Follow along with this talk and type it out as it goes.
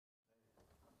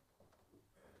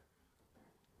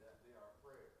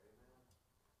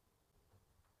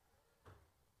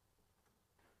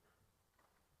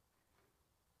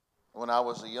When I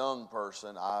was a young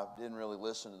person, I didn't really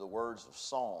listen to the words of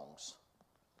songs.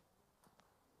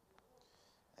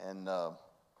 And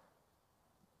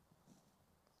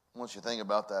once you think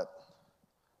about that,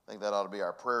 I think that ought to be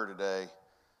our prayer today.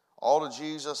 All to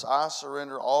Jesus I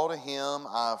surrender, all to Him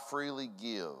I freely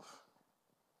give.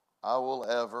 I will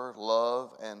ever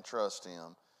love and trust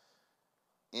Him.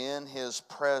 In His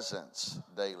presence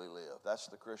daily live. That's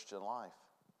the Christian life.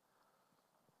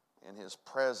 In His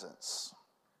presence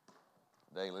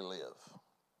daily live.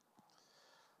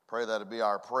 Pray that it be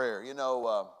our prayer. You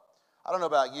know, I don't know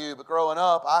about you, but growing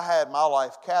up, I had my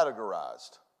life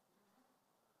categorized.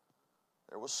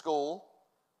 There was school.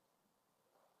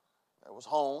 There was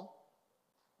home.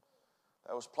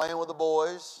 There was playing with the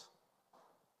boys.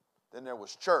 Then there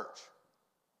was church.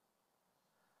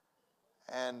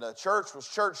 And church was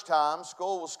church time.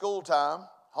 School was school time.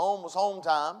 Home was home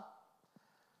time.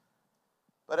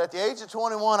 But at the age of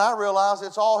 21, I realized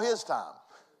it's all His time.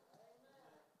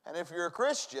 And if you're a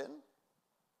Christian,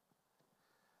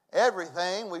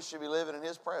 everything we should be living in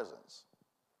His presence.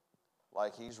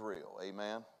 Like He's real.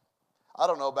 Amen. I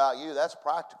don't know about you. That's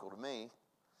practical to me.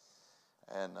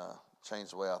 And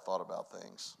changed the way I thought about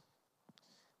things.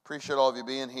 Appreciate all of you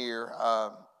being here.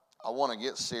 I want to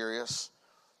get serious,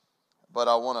 but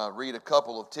I want to read a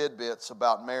couple of tidbits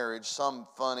about marriage, some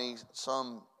funny,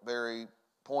 some very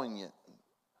poignant.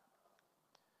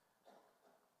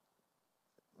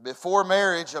 Before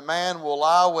marriage, a man will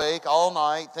lie awake all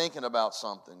night thinking about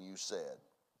something you said.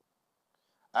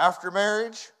 After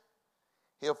marriage,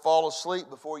 he'll fall asleep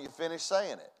before you finish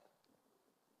saying it.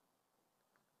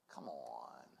 Come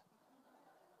on.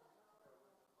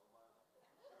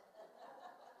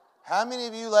 How many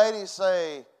of you ladies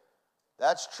say,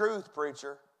 that's truth,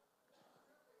 preacher?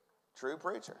 True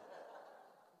preacher.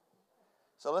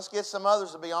 So let's get some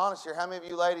others to be honest here. How many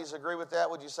of you ladies agree with that?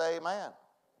 Would you say amen?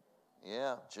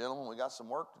 Yeah, gentlemen, we got some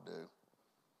work to do.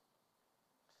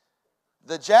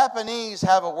 The Japanese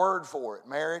have a word for it,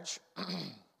 marriage.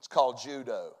 It's called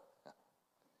judo.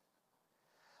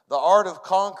 The art of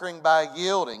conquering by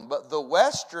yielding. But the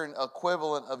Western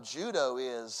equivalent of judo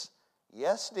is,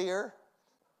 yes, dear.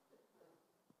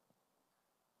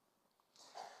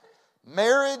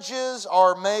 Marriages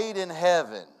are made in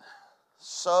heaven.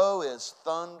 So is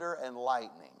thunder and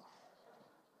lightning.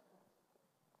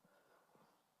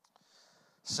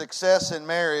 Success in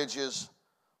marriage is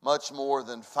much more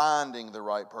than finding the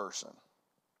right person.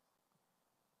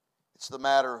 It's the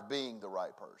matter of being the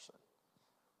right person.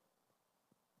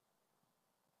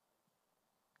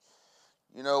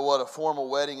 You know what a formal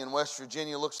wedding in West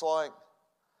Virginia looks like?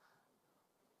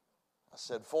 I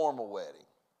said formal wedding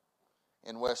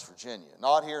in West Virginia.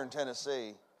 Not here in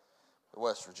Tennessee, but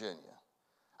West Virginia.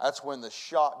 That's when the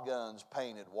shotgun's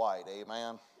painted white,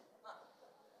 amen?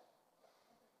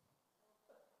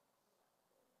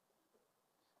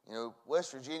 You know,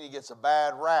 West Virginia gets a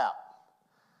bad rap.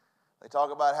 They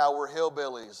talk about how we're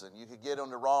hillbillies and you could get on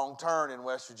the wrong turn in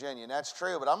West Virginia. And that's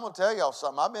true, but I'm going to tell y'all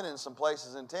something. I've been in some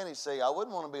places in Tennessee. I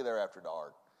wouldn't want to be there after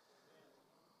dark.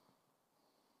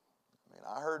 I mean,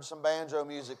 I heard some banjo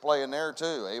music playing there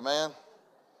too, amen?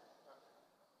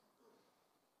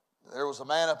 There was a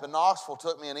man up in Knoxville,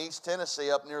 took me in East Tennessee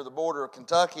up near the border of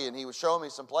Kentucky, and he was showing me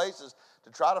some places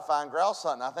to try to find grouse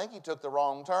hunting. I think he took the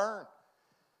wrong turn.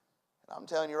 And I'm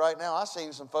telling you right now, I've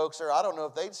seen some folks there, I don't know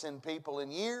if they'd send people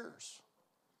in years.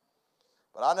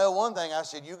 But I know one thing, I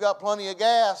said, you got plenty of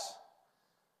gas,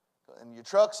 and your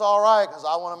truck's all right, because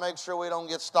I want to make sure we don't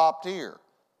get stopped here.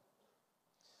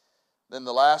 Then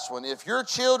the last one, if your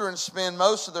children spend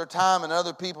most of their time in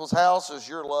other people's houses,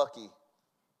 you're lucky.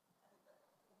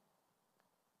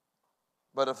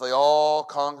 But if they all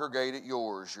congregate at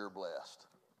yours, you're blessed.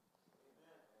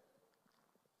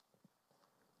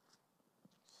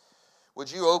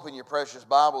 Would you open your precious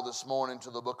Bible this morning to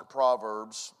the book of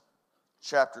Proverbs,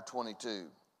 chapter 22.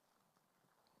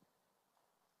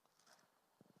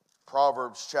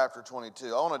 Proverbs chapter 22.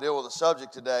 I want to deal with a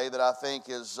subject today that I think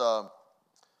is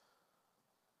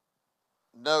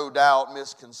no doubt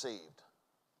misconceived.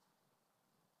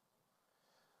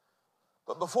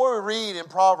 But before we read in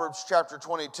Proverbs chapter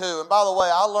 22, and by the way,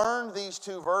 I learned these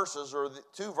two verses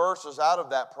out of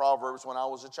that Proverbs when I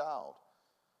was a child.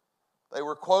 They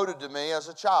were quoted to me as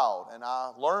a child, and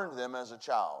I learned them as a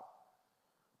child.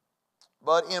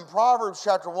 But in Proverbs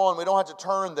chapter 1, we don't have to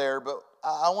turn there, but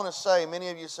I want to say, many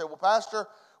of you say, well, Pastor,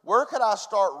 where could I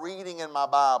start reading in my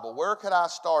Bible? Where could I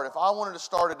start? If I wanted to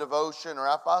start a devotion, or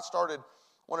if I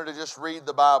wanted to just read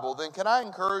the Bible, then can I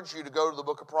encourage you to go to the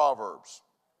book of Proverbs?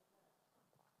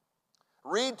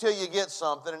 Read till you get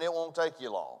something, and it won't take you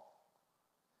long.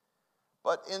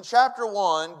 But in chapter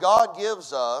 1, God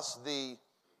gives us the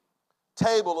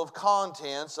table of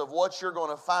contents of what you're going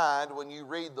to find when you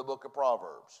read the book of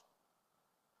Proverbs.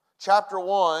 Chapter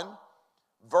 1,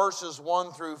 verses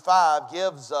 1 through 5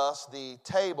 gives us the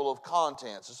table of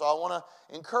contents. And so I want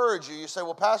to encourage you. You say,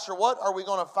 well, Pastor, what are we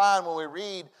going to find when we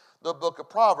read the book of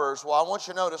Proverbs? Well, I want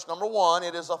you to notice, number one,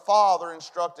 it is a father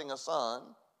instructing a son.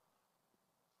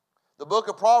 The book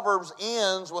of Proverbs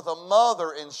ends with a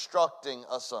mother instructing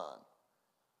a son.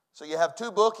 So you have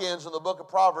two bookends in the book of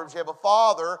Proverbs. You have a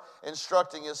father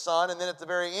instructing his son, and then at the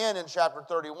very end in chapter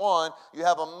 31, you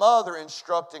have a mother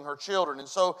instructing her children. And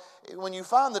so when you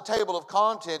find the table of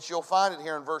contents, you'll find it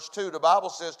here in verse 2. The Bible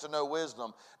says to know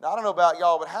wisdom. Now, I don't know about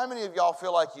y'all, but how many of y'all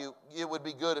feel like it would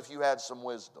be good if you had some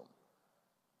wisdom?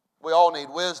 We all need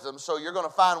wisdom, so you're going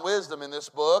to find wisdom in this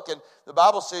book, and the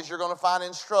Bible says you're going to find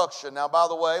instruction. Now, by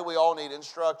the way, we all need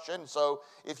instruction, so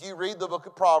if you read the book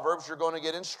of Proverbs, you're going to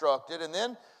get instructed, and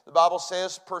then the Bible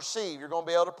says perceive. You're going to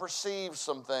be able to perceive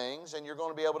some things, and you're going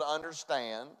to be able to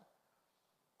understand.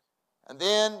 And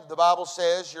then the Bible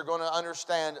says you're going to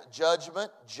understand judgment,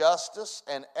 justice,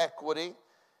 and equity,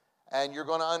 and you're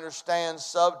going to understand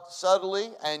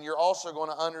subtly, and you're also going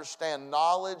to understand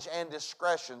knowledge and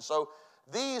discretion. So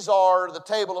these are the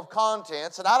table of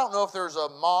contents, and I don't know if there's a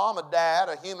mom, a dad,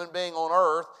 a human being on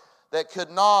earth that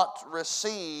could not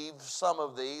receive some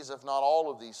of these, if not all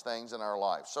of these things in our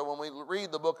life. So when we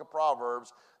read the book of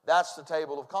Proverbs, that's the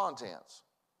table of contents.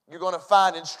 You're going to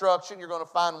find instruction, you're going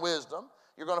to find wisdom,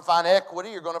 you're going to find equity,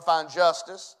 you're going to find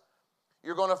justice,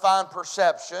 you're going to find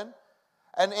perception.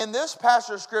 And in this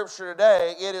passage of Scripture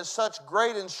today, it is such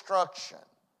great instruction.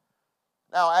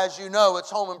 Now, as you know, it's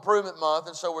Home Improvement Month,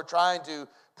 and so we're trying to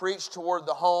preach toward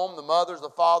the home, the mothers, the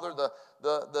father,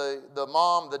 the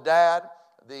mom, the dad,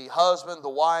 the husband, the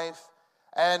wife.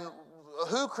 And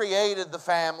who created the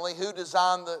family? Who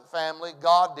designed the family?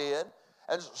 God did.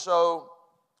 And so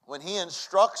when He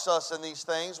instructs us in these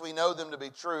things, we know them to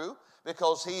be true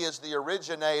because He is the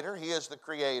originator, He is the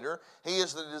creator, He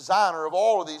is the designer of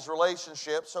all of these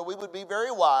relationships. So we would be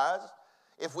very wise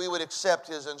if we would accept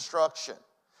His instruction.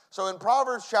 So in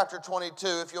Proverbs chapter 22,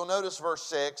 if you'll notice verse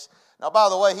 6, now by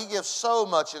the way, he gives so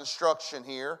much instruction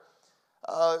here,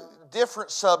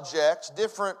 different subjects,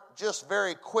 different just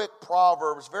very quick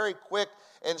proverbs, very quick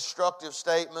instructive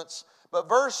statements. But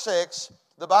verse 6,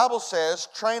 the Bible says,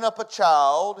 train up a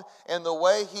child in the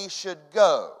way he should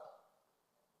go,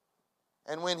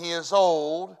 and when he is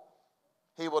old,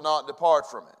 he will not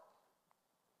depart from it.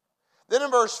 Then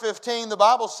in verse 15, the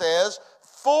Bible says,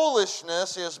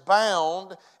 foolishness is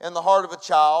bound in the heart of a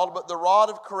child, but the rod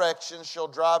of correction shall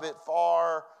drive it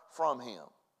far from him.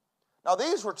 Now,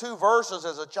 these were two verses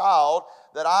as a child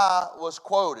that I was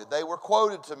quoted. They were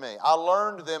quoted to me. I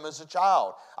learned them as a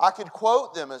child. I could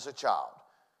quote them as a child.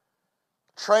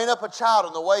 Train up a child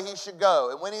in the way he should go,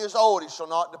 and when he is old, he shall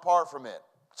not depart from it.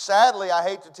 Sadly, I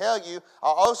hate to tell you, I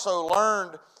also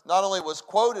learned, not only was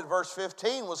quoted, verse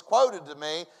 15 was quoted to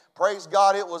me, praise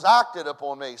God, it was acted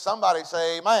upon me. Somebody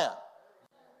say amen.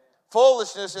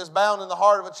 Foolishness is bound in the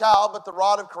heart of a child, but the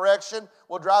rod of correction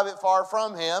will drive it far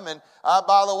from him. And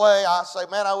by the way, I say,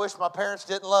 man, I wish my parents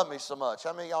didn't love me so much.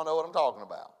 How many of y'all know what I'm talking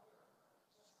about?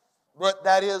 But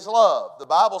that is love. The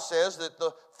Bible says that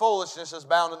the foolishness is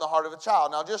bound in the heart of a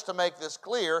child. Now, just to make this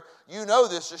clear, you know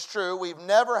this is true. We've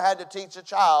never had to teach a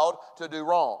child to do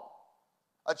wrong.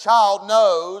 A child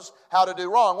knows how to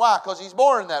do wrong. Why? Because he's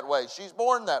born that way. She's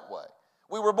born that way.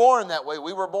 We were born that way.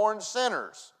 We were born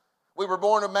sinners. We were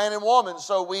born of man and woman,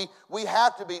 so we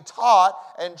have to be taught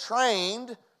and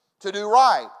trained to do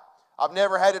right. I've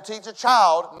never had to teach a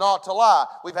child not to lie.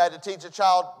 We've had to teach a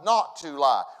child not to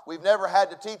lie. We've never had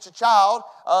to teach a child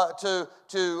to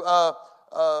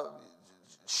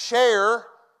share,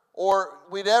 or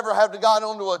we'd ever have to get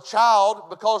onto a child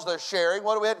because they're sharing.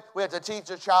 What do we have? We have to teach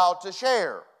a child to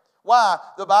share. Why?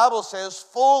 The Bible says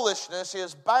foolishness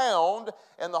is bound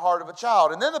in the heart of a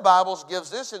child. And then the Bible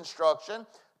gives this instruction,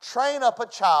 train up a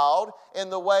child in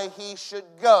the way he should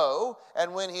go,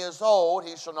 and when he is old,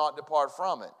 he shall not depart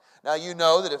from it. Now, you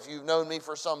know that if you've known me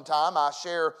for some time, I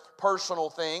share personal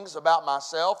things about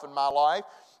myself and my life.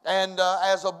 And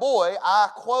as a boy, I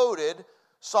quoted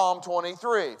Psalm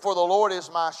 23, for the Lord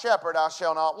is my shepherd, I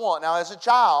shall not want. Now, as a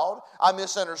child, I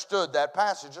misunderstood that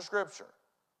passage of Scripture.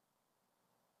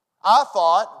 I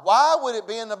thought, why would it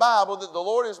be in the Bible that the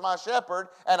Lord is my shepherd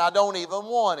and I don't even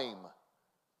want Him?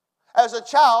 As a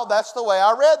child, that's the way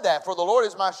I read that. For the Lord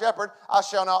is my shepherd, I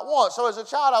shall not want. So as a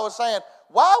child, I was saying,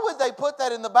 why would they put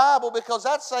that in the Bible? Because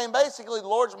that's saying basically the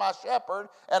Lord's my shepherd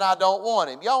and I don't want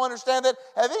Him. Y'all understand that?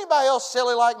 Have anybody else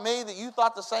silly like me that you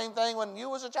thought the same thing when you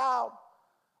was a child?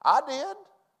 I did.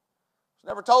 It's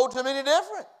never told to me any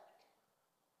different.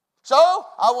 So,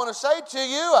 I want to say to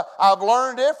you, I've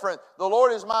learned different. The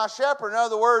Lord is my shepherd. In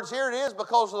other words, here it is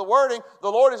because of the wording, the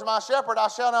Lord is my shepherd, I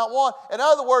shall not want. In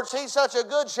other words, He's such a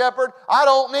good shepherd, I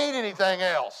don't need anything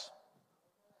else.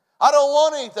 I don't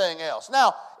want anything else.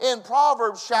 Now, in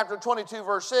Proverbs chapter 22,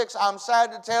 verse 6, I'm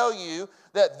sad to tell you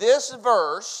that this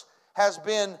verse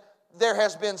there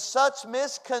has been such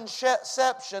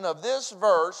misconception of this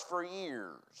verse for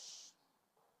years.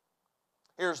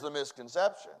 Here's the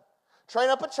misconception. Train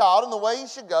up a child in the way he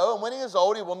should go, and when he is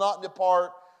old, he will not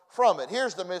depart from it.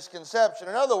 Here's the misconception.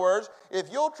 In other words,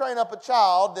 if you'll train up a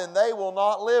child, then they will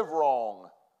not live wrong.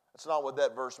 That's not what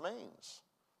that verse means.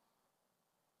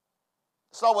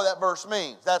 That's not what that verse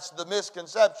means. That's the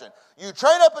misconception. You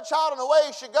train up a child in the way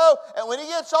he should go, and when he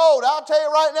gets old, I'll tell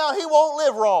you right now, he won't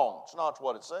live wrong. It's not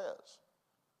what it says.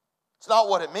 It's not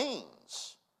what it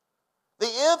means.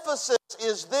 The emphasis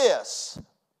is this.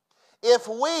 If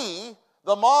we,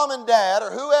 the mom and dad,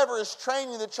 or whoever is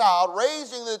training the child,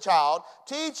 raising the child,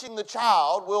 teaching the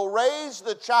child, will raise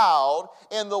the child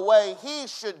in the way he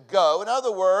should go. In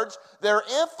other words, they're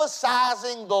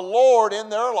emphasizing the Lord in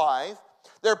their life.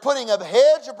 They're putting a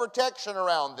hedge of protection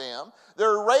around them.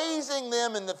 They're raising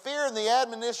them in the fear and the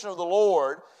admonition of the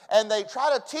Lord. And they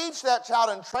try to teach that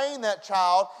child and train that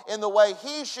child in the way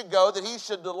he should go, that he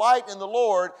should delight in the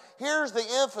Lord. Here's the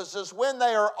emphasis. When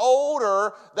they are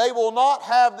older, they will not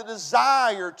have the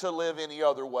desire to live any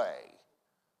other way.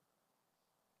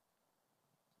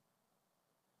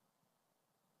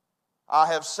 I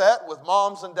have sat with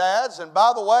moms and dads, and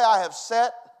by the way, I have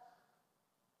sat,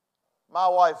 my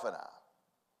wife and I.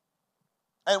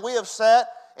 And we have sat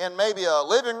in maybe a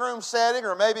living room setting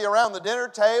or maybe around the dinner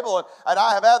table. And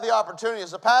I have had the opportunity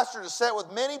as a pastor to sit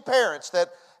with many parents that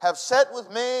have sat with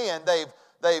me, and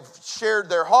they've shared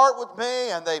their heart with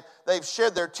me, and they've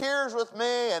shed their tears with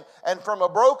me. And from a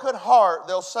broken heart,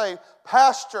 they'll say,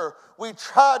 Pastor, we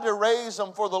tried to raise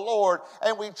them for the Lord,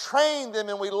 and we trained them,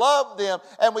 and we loved them,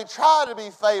 and we tried to be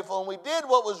faithful, and we did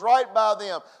what was right by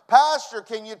them. Pastor,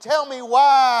 can you tell me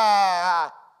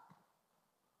why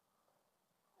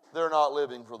they're not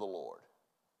living for the Lord?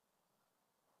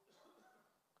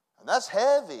 And that's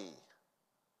heavy.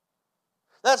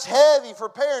 That's heavy for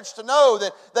parents to know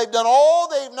that they've done all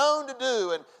they've known to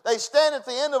do, and they stand at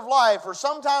the end of life or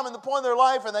sometime in the point of their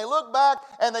life, and they look back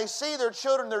and they see their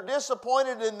children, they're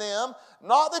disappointed in them.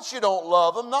 Not that you don't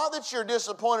love them, not that you're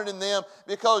disappointed in them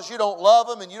because you don't love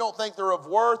them and you don't think they're of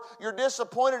worth. You're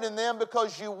disappointed in them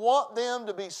because you want them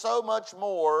to be so much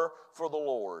more for the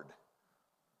Lord.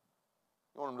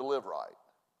 You want them to live right.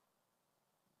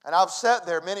 And I've sat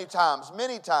there many times,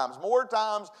 more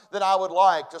times than I would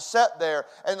like to sit there,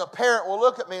 and the parent will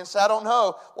look at me and say, I don't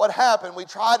know what happened. We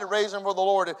tried to raise them for the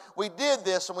Lord, and we did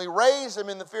this, and we raised them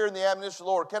in the fear and the admonition of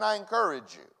the Lord. Can I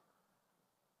encourage you?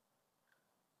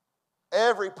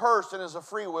 Every person is a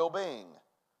free will being.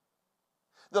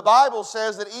 The Bible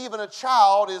says that even a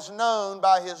child is known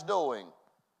by his doing.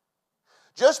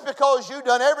 Just because you've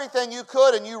done everything you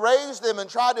could and you raised them and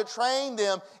tried to train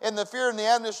them in the fear and the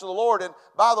admonition of the Lord, and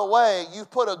by the way, you've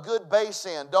put a good base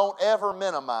in, don't ever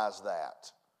minimize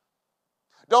that.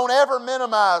 Don't ever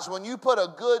minimize when you put a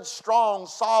good, strong,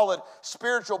 solid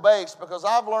spiritual base, because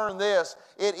I've learned this,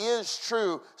 it is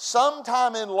true.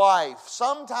 Sometime in life,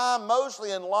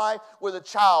 mostly in life with a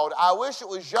child, I wish it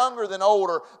was younger than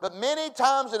older, but many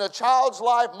times in a child's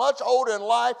life, much older in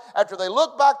life, after they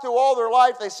look back through all their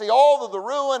life, they see all of the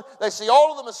ruin, they see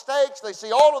all of the mistakes, they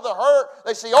see all of the hurt,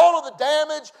 they see all of the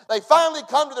damage, they finally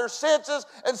come to their senses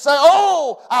and say,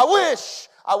 oh, I wish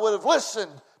I would have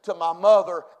listened to my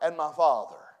mother and my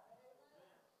father.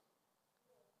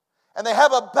 And they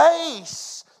have a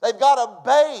base. They've got a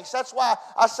base. That's why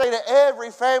I say to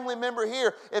every family member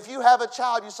here, if you have a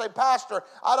child, you say, Pastor,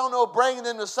 I don't know if bringing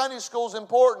them to Sunday school is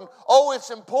important. Oh,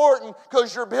 it's important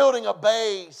because you're building a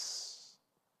base.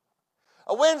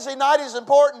 A Wednesday night is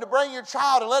important to bring your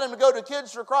child and let them go to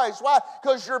Kids for Christ. Why?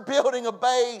 Because you're building a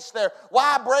base there.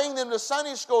 Why bring them to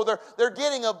Sunday school? They're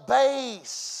getting a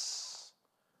base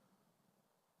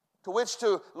to which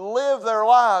to live their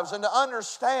lives and to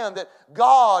understand that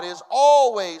God is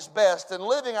always best in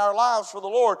living our lives for the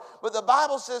Lord. But the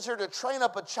Bible says here to train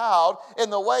up a child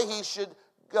in the way he should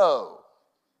go.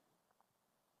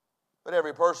 But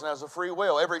every person has a free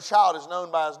will. Every child is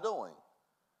known by his doing.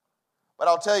 But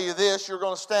I'll tell you this, you're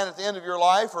going to stand at the end of your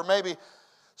life, or maybe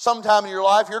sometime in your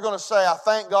life, you're going to say, I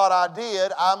thank God I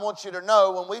did. I want you to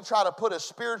know when we try to put a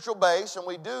spiritual base and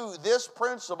we do this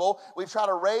principle, we try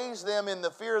to raise them in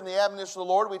the fear and the admonition of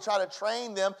the Lord. We try to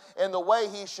train them in the way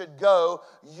he should go.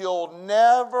 You'll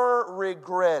never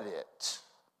regret it.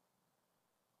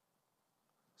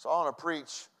 So I want to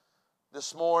preach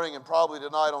this morning and probably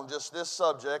tonight on just this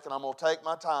subject, and I'm going to take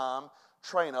my time.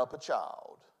 Train up a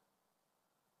child.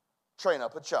 Train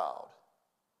up a child.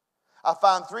 I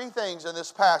find three things in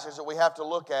this passage that we have to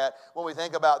look at when we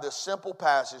think about this simple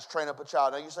passage, train up a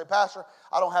child. Now you say, Pastor,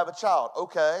 I don't have a child.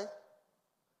 Okay.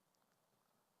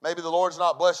 Maybe the Lord's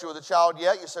not blessed you with a child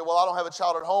yet. You say, well, I don't have a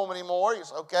child at home anymore. You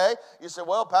say, okay. You say,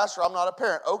 well, Pastor, I'm not a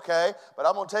parent. Okay. But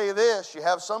I'm going to tell you this, you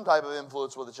have some type of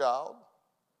influence with a child.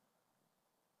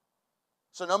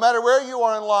 So no matter where you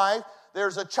are in life,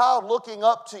 there's a child looking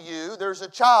up to you. There's a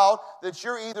child that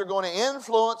you're either going to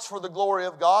influence for the glory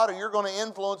of God or you're going to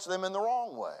influence them in the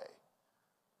wrong way.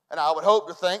 And I would hope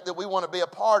to think that we want to be a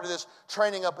part of this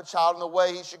training up a child in the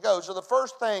way he should go. So the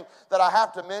first thing that I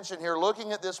have to mention here,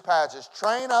 looking at this passage,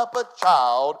 train up a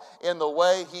child in the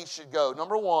way he should go.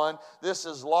 Number one, this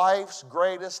is life's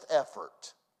greatest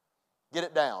effort. Get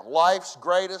it down. Life's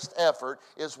greatest effort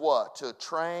is what? To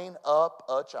train up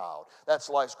a child. That's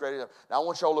life's greatest effort. Now, I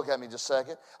want y'all to look at me just a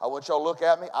second. I want y'all to look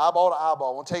at me eyeball to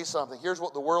eyeball. I want to tell you something. Here's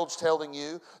what the world's telling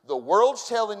you. The world's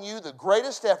telling you the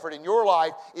greatest effort in your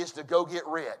life is to go get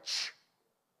rich.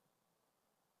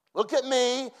 Look at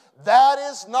me. That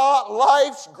is not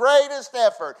life's greatest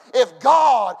effort. If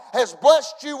God has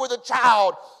blessed you with a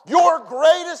child, your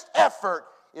greatest effort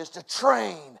is to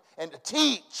train and to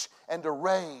teach and to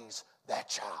raise that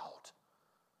child.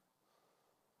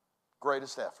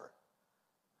 Greatest effort.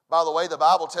 By the way, the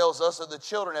Bible tells us that the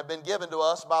children have been given to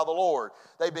us by the Lord.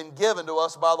 They've been given to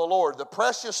us by the Lord. The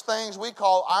precious things we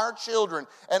call our children.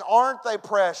 And aren't they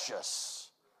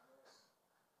precious?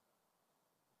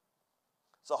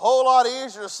 It's a whole lot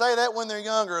easier to say that when they're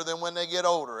younger than when they get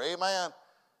older. Amen.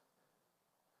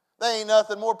 There ain't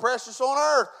nothing more precious on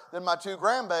earth than my two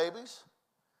grandbabies.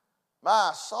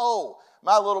 My soul.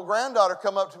 My little granddaughter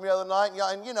come up to me the other night,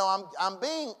 and you know, I'm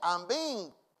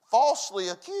being falsely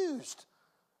accused.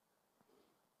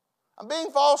 I'm being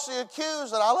falsely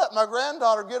accused that I let my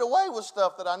granddaughter get away with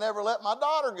stuff that I never let my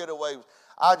daughter get away with.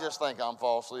 I just think I'm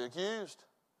falsely accused.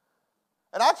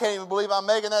 And I can't even believe I'm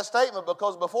making that statement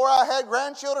because before I had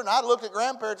grandchildren, I'd look at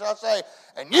grandparents and I'd say,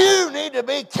 and you need to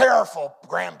be careful,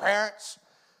 grandparents.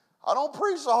 I don't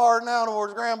preach so hard now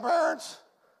towards grandparents.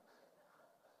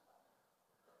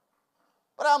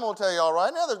 But I'm going to tell you all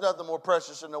right now, there's nothing more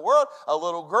precious in the world. A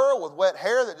little girl with wet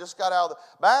hair that just got out of the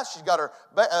bath. She's got her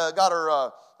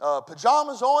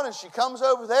pajamas on, and she comes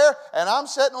over there, and I'm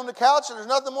sitting on the couch, and there's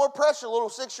nothing more precious. A little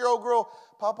 6-year-old girl,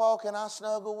 Papa, can I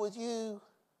snuggle with you?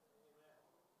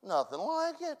 Nothing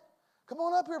like it. Come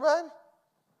on up here, baby.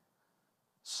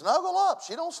 Snuggle up.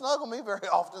 She don't snuggle me very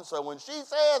often, so when she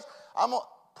says,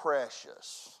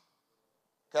 precious.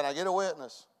 Can I get a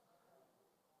witness?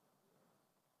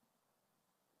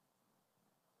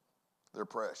 They're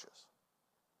precious.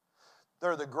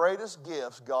 They're the greatest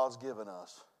gifts God's given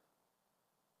us.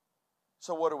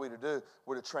 So what are we to do?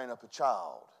 We're to train up a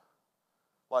child.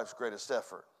 Life's greatest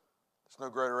effort. There's no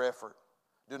greater effort.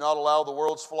 Do not allow the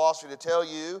world's philosophy to tell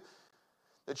you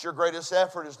that your greatest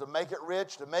effort is to make it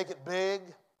rich, to make it big.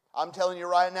 I'm telling you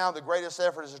right now, the greatest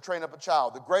effort is to train up a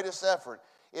child. The greatest effort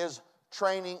is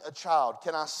training a child.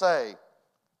 Can I say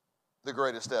the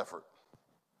greatest effort?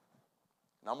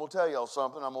 And I'm going to tell y'all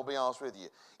something. I'm going to be honest with you.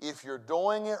 If you're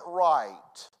doing it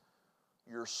right,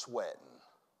 you're sweating.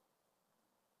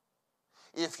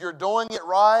 If you're doing it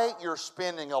right, you're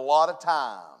spending a lot of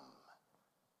time.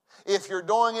 If you're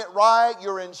doing it right,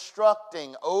 you're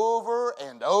instructing over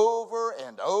and over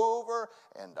and over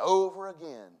and over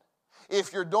again.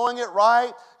 If you're doing it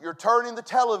right, you're turning the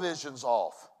televisions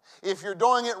off. If you're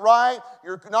doing it right,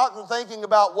 you're not thinking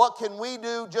about what can we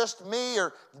do, just me,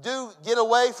 or get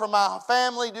away from my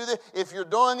family, do this. If you're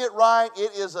doing it right,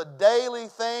 it is a daily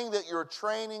thing that you're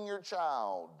training your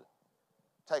child.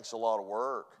 It takes a lot of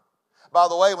work. By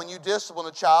the way, when you discipline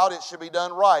a child, it should be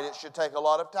done right. It should take a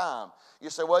lot of time. You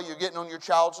say, well, you're getting on your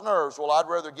child's nerves. Well, I'd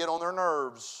rather get on their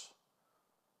nerves.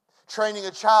 Training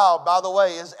a child, by the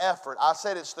way, is effort. I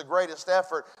said it's the greatest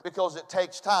effort because it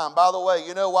takes time. By the way,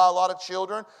 you know why a lot of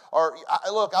children are...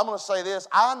 Look, I'm going to say this.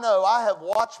 I know I have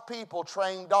watched people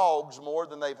train dogs more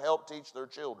than they've helped teach their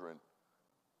children.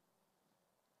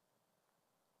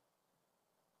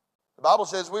 The Bible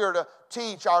says we are to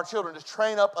teach our children, to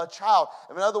train up a child.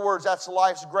 In other words, that's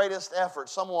life's greatest effort.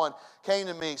 Someone came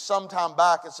to me sometime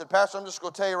back and said, Pastor, I'm just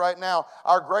going to tell you right now,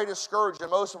 our greatest scourge in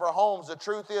most of our homes, the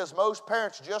truth is most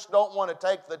parents just don't want to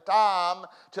take the time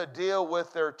to deal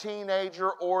with their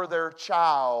teenager or their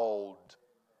child.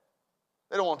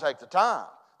 They don't want to take the time.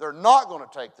 They're not going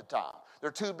to take the time.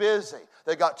 They're too busy.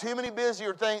 They got too many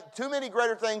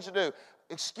greater things to do.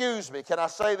 excuse me, can I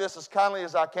say this as kindly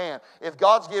as I can? If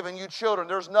God's given you children,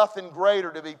 there's nothing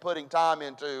greater to be putting time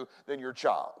into than your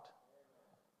child.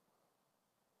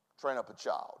 Train up a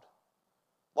child.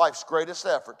 Life's greatest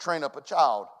effort, train up a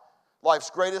child. Life's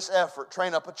greatest effort,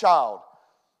 train up a child.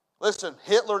 Listen,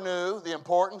 Hitler knew the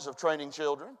importance of training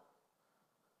children.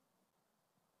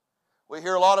 We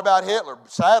hear a lot about Hitler.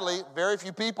 Sadly, very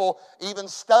few people even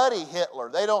study Hitler.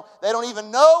 They don't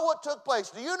even know what took place.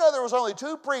 Do you know there was only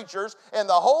 2 preachers in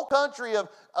the whole country of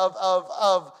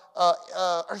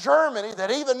Germany that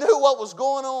even knew what was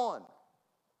going on?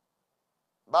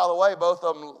 By the way, both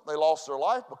of them, they lost their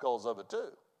life because of it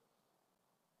too.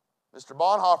 Mr.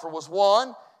 Bonhoeffer was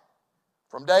one.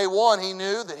 From day one, he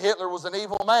knew that Hitler was an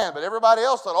evil man. But everybody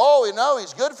else thought, oh, we know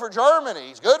he's good for Germany.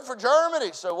 He's good for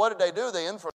Germany. So what did they do? They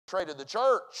infiltrated the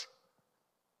church.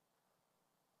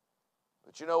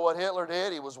 But you know what Hitler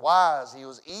did? He was wise. He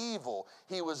was evil.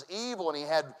 He was evil, and he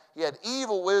had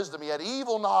evil wisdom. He had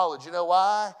evil knowledge. You know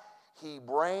why? He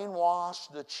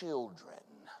brainwashed the children.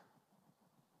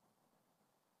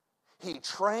 He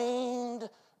trained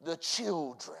the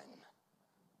children.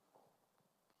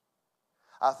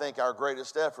 I think our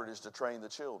greatest effort is to train the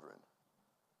children.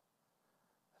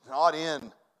 Not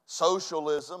in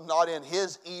socialism, not in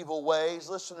his evil ways.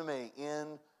 Listen to me,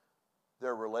 in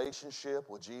their relationship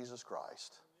with Jesus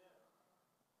Christ.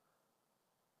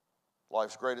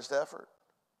 Life's greatest effort.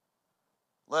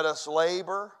 Let us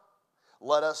labor.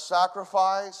 Let us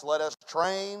sacrifice. Let us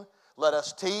train. Let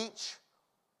us teach.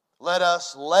 Let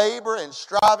us labor in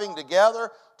striving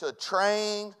together to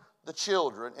train the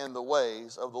children in the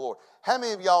ways of the Lord. How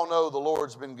many of y'all know the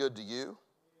Lord's been good to you?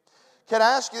 Can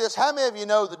I ask you this? How many of you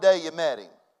know the day you met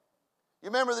Him? You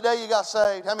remember the day you got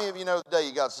saved? How many of you know the day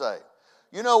you got saved?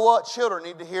 You know what? Children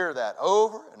need to hear that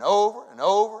over and over and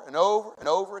over and over and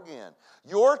over again.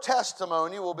 Your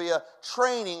testimony will be a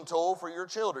training tool for your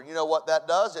children. You know what that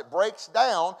does? It breaks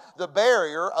down the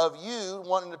barrier of you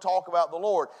wanting to talk about the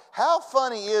Lord. How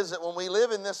funny is it when we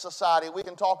live in this society, we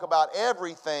can talk about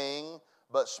everything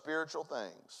but spiritual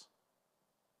things?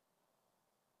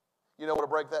 You know what to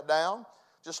break that down?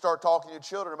 Just start talking to your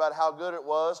children about how good it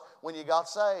was when you got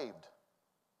saved.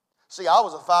 See, I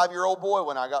was a 5-year-old boy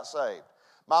when I got saved.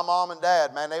 My mom and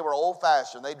dad, man, they were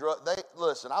old-fashioned.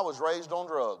 Listen, I was raised on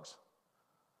drugs.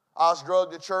 I was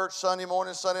drugged to church Sunday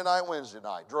morning, Sunday night, Wednesday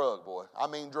night. Drug, boy. I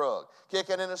mean drug.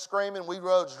 Kicking and screaming. We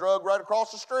was drugged right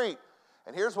across the street.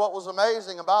 And here's what was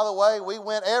amazing. And by the way, we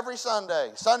went every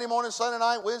Sunday. Sunday morning, Sunday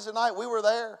night, Wednesday night, we were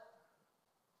there.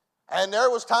 And there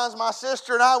was times my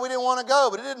sister and I, we didn't want to go,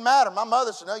 but it didn't matter. My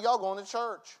mother said, no, y'all going to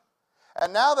church.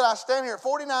 And now that I stand here at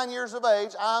 49 years of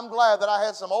age, I'm glad that I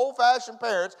had some old-fashioned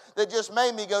parents that just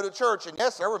made me go to church. And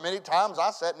yes, there were many times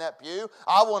I sat in that pew.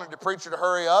 I wanted the preacher to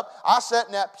hurry up. I sat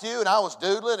in that pew and I was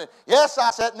doodling. And yes,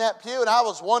 I sat in that pew and I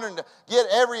was wanting to get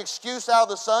every excuse out of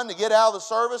the sun to get out of the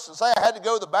service and say I had to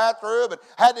go to the bathroom and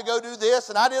had to go do this.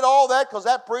 And I did all that because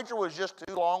that preacher was just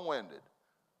too long-winded.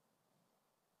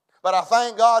 But I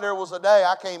thank God there was a day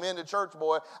I came into church,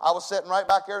 boy. I was sitting right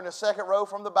back there in the second row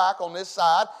from the back on this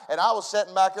side, and I was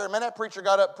sitting back there. Man, that preacher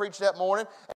got up and preached that morning,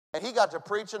 and he got to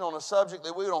preaching on a subject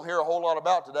that we don't hear a whole lot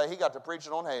about today. He got to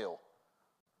preaching on hell.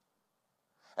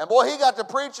 And boy, he got to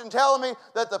preaching telling me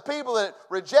that the people that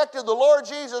rejected the Lord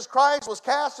Jesus Christ was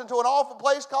cast into an awful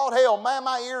place called hell. Man,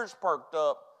 my ears perked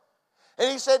up. And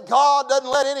he said, God doesn't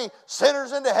let any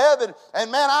sinners into heaven.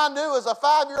 And man, I knew as a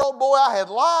 5-year-old boy, I had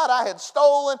lied, I had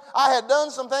stolen, I had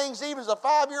done some things even as a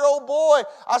 5-year-old boy.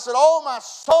 I said, oh, my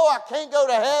soul, I can't go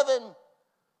to heaven.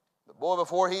 But boy,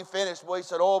 before he finished, boy, he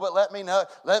said, oh, but let me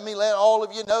let all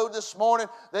of you know this morning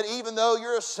that even though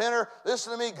you're a sinner,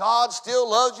 listen to me, God still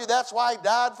loves you. That's why He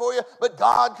died for you. But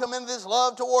God commended His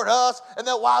love toward us, and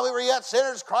that while we were yet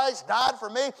sinners, Christ died for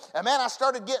me. And man, I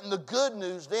started getting the good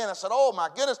news then. I said, oh my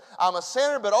goodness, I'm a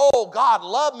sinner, but oh, God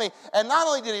loved me. And not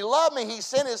only did He love me, He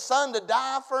sent His Son to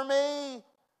die for me.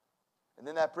 And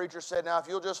then that preacher said, now if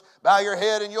you'll just bow your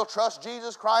head and you'll trust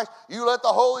Jesus Christ, you let the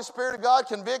Holy Spirit of God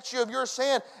convict you of your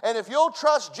sin. And if you'll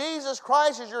trust Jesus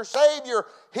Christ as your Savior,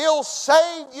 He'll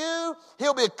save you,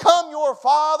 He'll become your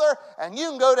Father, and you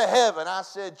can go to heaven. I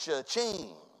said,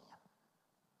 cha-ching.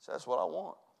 So that's what I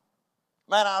want.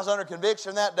 Man, I was under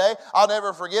conviction that day. I'll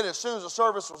never forget it. As soon as the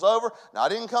service was over, now I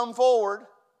didn't come forward.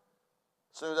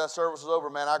 As soon as that service was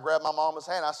over, man, I grabbed my mama's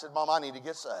hand. I said, Mom, I need to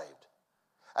get saved.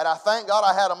 And I thank God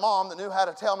I had a mom that knew how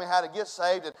to tell me how to get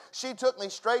saved. And she took me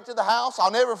straight to the house.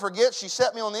 I'll never forget, she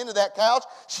set me on the end of that couch.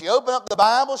 She opened up the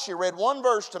Bible. She read one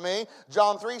verse to me,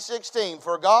 John 3:16.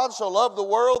 For God so loved the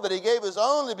world that he gave his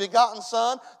only begotten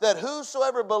Son, that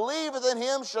whosoever believeth in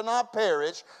him shall not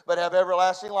perish, but have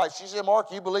everlasting life. She said,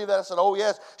 Mark, you believe that? I said, oh,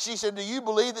 yes. She said, do you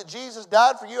believe that Jesus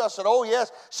died for you? I said, oh,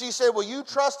 yes. She said, will you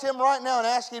trust him right now and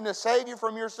ask him to save you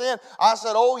from your sin? I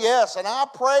said, oh, yes. And I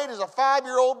prayed as a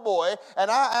 5-year-old boy, and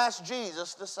I asked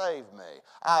Jesus to save me.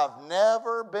 I've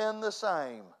never been the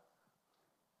same.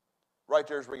 Right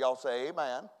there's where y'all say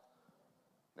amen.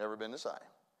 Never been the same.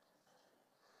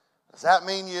 Does that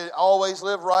mean you always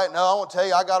live right? No, I want to tell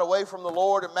you, I got away from the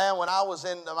Lord. And man, when I was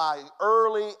in my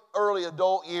early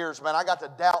adult years, man, I got to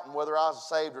doubting whether I was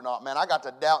saved or not. Man, I got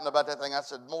to doubting about that thing. I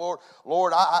said, Lord,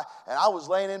 and I was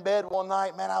laying in bed one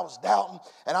night, man, I was doubting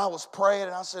and I was praying.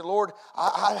 And I said, Lord,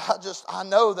 I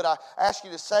know that I asked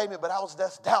you to save me, but I was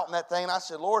just doubting that thing. And I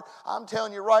said, Lord, I'm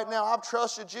telling you right now, I've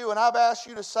trusted you and I've asked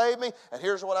you to save me. And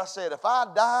here's what I said. If I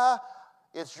die,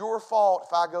 it's your fault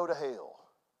if I go to hell.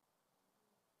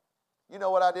 You know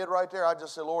what I did right there? I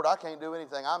just said, Lord, I can't do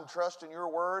anything. I'm trusting your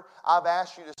word. I've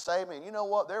asked you to save me. And you know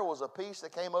what? There was a peace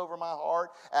that came over my heart,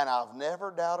 and I've never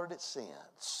doubted it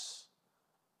since.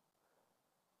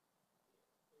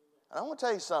 And I want to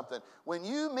tell you something. When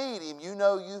you meet him, you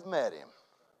know you've met him.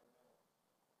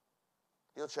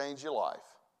 He'll change your life.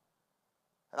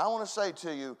 And I want to say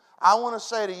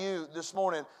to you this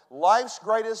morning, life's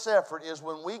greatest effort is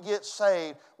when we get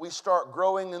saved, we start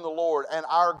growing in the Lord. And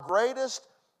our greatest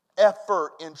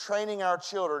effort in training our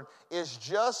children is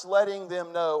just letting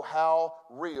them know how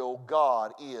real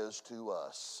God is to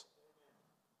us.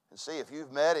 And see, if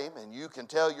you've met him and you can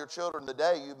tell your children the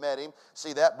day you've met him,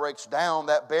 see, that breaks down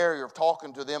that barrier of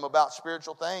talking to them about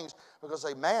spiritual things, because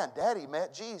they, man, Daddy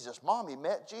met Jesus, Mommy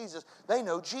met Jesus. They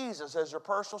know Jesus as their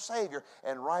personal Savior.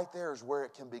 And right there is where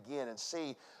it can begin. And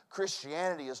see,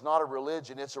 Christianity is not a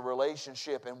religion, it's a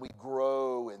relationship, and we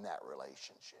grow in that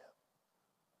relationship.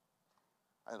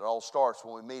 And it all starts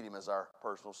when we meet him as our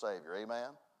personal Savior. Amen?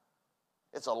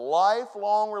 It's a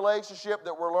lifelong relationship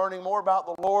that we're learning more about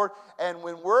the Lord. And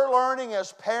when we're learning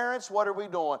as parents, what are we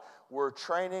doing? We're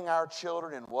training our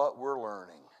children in what we're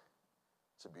learning.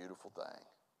 It's a beautiful thing.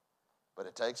 But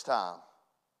it takes time.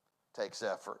 It takes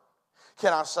effort.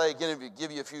 Can I say,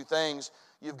 give you a few things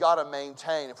you've got to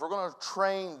maintain. If we're going to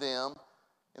train them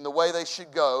in the way they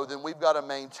should go, then we've got to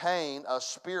maintain a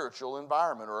spiritual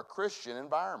environment or a Christian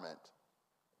environment.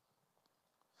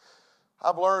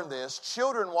 I've learned this.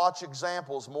 Children watch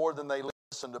examples more than they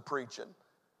listen to preaching.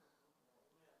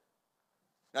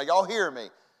 Now, y'all hear me.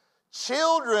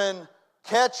 Children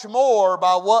catch more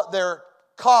by what they're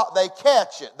caught. They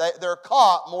catch it. They're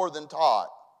caught more than taught.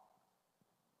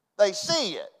 They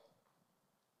see it.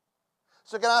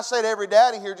 So can I say to every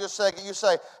daddy here just a second, you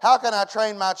say, how can I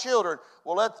train my children?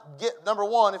 Well, let's get, number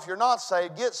one, if you're not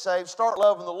saved, get saved, start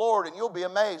loving the Lord, and you'll be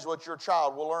amazed what your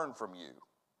child will learn from you.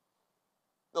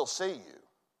 They'll see you.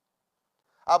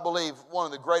 I believe one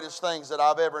of the greatest things that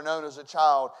I've ever known as a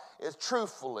child is,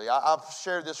 truthfully, I've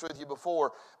shared this with you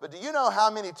before, but do you know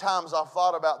how many times I've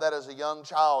thought about that as a young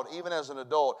child, even as an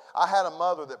adult? I had a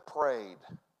mother that prayed.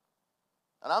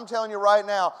 And I'm telling you right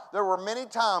now, there were many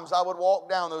times I would walk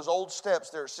down those old steps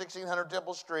there at 1600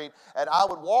 Temple Street, and I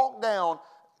would walk down,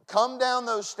 come down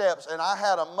those steps, and I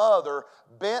had a mother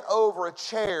bent over a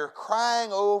chair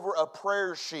crying over a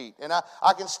prayer sheet. And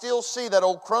I can still see that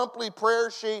old crumply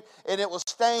prayer sheet, and it was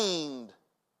stained.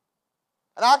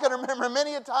 And I can remember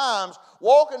many a times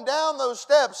walking down those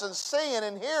steps and seeing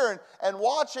and hearing and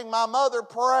watching my mother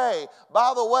pray.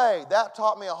 By the way, that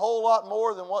taught me a whole lot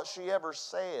more than what she ever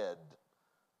said.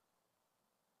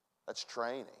 That's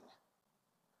training.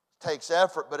 It takes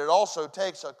effort, but it also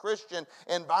takes a Christian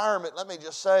environment. Let me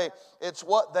just say, it's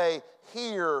what they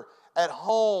hear at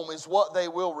home is what they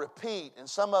will repeat. And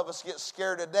some of us get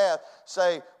scared to death.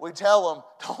 We tell them,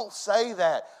 don't say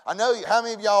that. I know you. How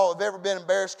many of y'all have ever been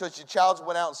embarrassed because your child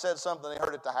went out and said something they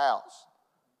heard at the house?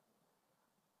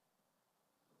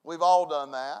 We've all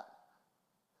done that.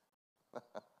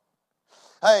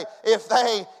 Hey, if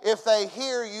they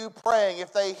hear you praying,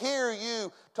 if they hear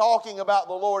you talking about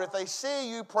the Lord, if they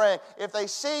see you praying, if they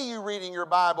see you reading your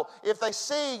Bible, if they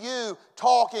see you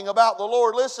talking about the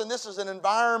Lord, listen, this is an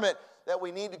environment that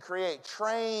we need to create.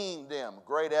 Train them.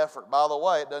 Great effort. By the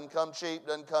way, it doesn't come cheap,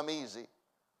 doesn't come easy.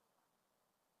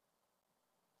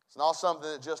 It's not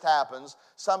something that just happens.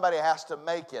 Somebody has to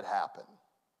make it happen.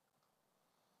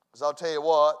 Because I'll tell you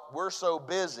what, we're so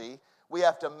busy, we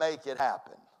have to make it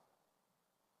happen.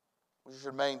 We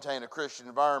should maintain a Christian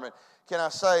environment. Can I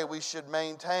say we should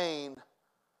maintain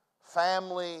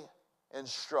family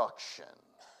instruction.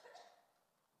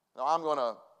 Now, I'm going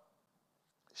to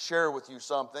share with you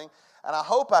something, and I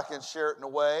hope I can share it in a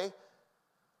way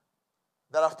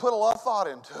that I've put a lot of thought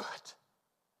into it.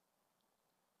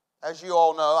 As you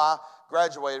all know, I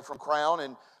graduated from Crown,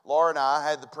 and Laura and I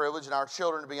had the privilege and our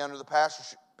children to be under the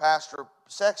Pastor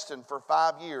Sexton for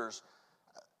 5 years.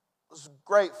 It was a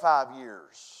great 5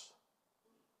 years.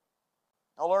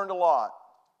 I learned a lot.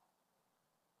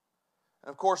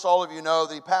 And of course, all of you know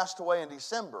that he passed away in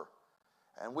December.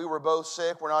 And we were both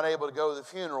sick. We're not able to go to the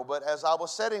funeral. But as I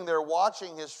was sitting there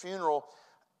watching his funeral,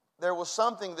 there was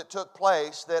something that took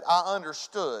place that I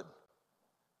understood.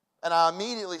 And I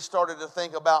immediately started to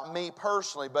think about me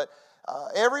personally. But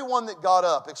everyone that got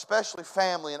up, especially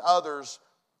family and others,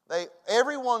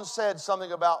 everyone said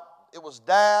something about it was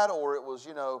Dad or it was,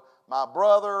 my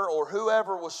brother or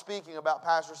whoever was speaking about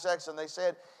Pastor Sexton. They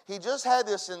said he just had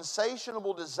this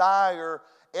insatiable desire.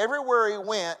 Everywhere he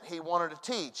went, he wanted to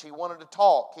teach. He wanted to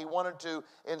talk. He wanted to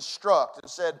instruct. And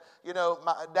said,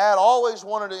 my dad always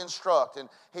wanted to instruct. And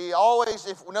he always,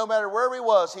 no matter where he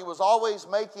was always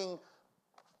making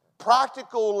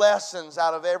practical lessons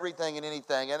out of everything and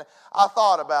anything. And I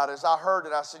thought about it as I heard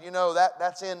it. I said,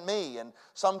 that's in me. And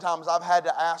sometimes I've had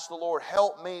to ask the Lord,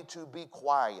 help me to be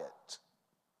quiet.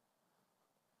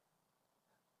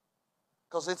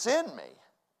 Because it's in me.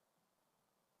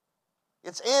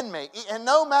 It's in me. And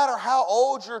no matter how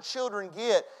old your children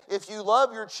get, if you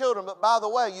love your children, but by the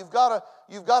way, you've got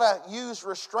to use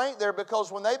restraint there,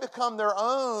 because when they become their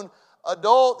own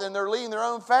adult and they're leading their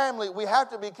own family, we have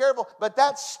to be careful. But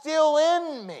that's still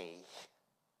in me.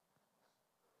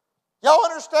 Y'all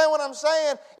understand what I'm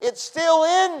saying? It's still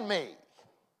in me.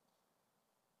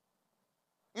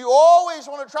 You always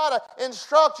want to try to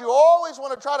instruct. You always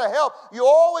want to try to help. You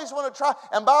always want to try.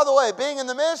 And by the way, being in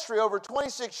the ministry over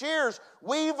 26 years,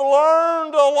 we've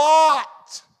learned a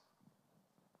lot.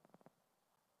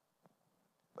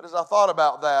 But as I thought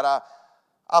about that,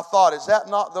 I thought, is that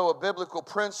not, though, a biblical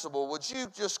principle? Would you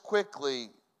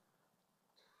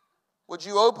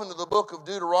open to the book of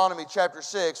Deuteronomy chapter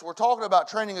 6? We're talking about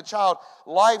training a child,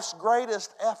 life's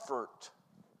greatest effort.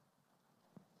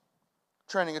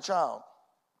 Training a child.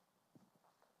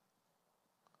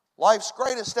 Life's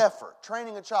greatest effort,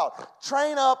 training a child.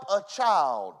 Train up a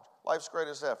child, life's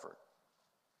greatest effort.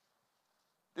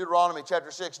 Deuteronomy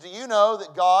chapter 6. Do you know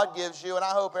that God gives you, and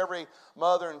I hope every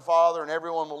mother and father and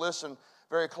everyone will listen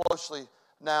very closely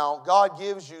now, God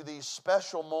gives you these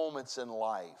special moments in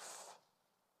life.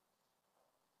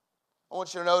 I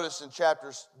want you to notice in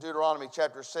Deuteronomy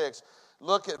chapter 6,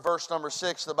 look at verse number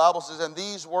 6. The Bible says, and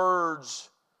these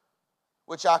words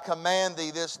which I command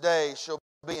thee this day shall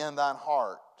be in thine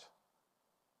heart.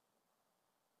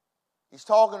 He's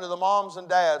talking to the moms and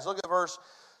dads. Look at verse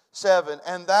 7.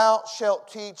 And thou shalt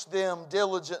teach them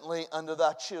diligently unto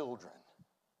thy children.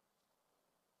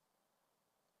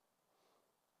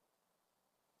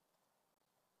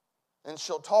 And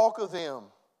shalt talk of them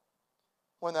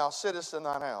when thou sittest in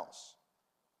thine house,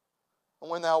 and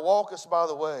when thou walkest by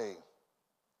the way,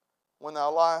 when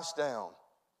thou liest down,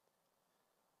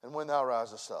 and when thou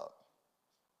risest up.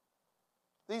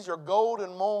 These are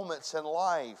golden moments in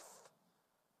life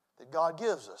that God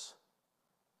gives us.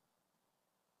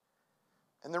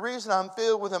 And the reason I'm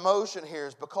filled with emotion here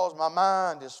is because my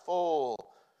mind is full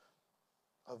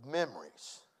of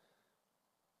memories.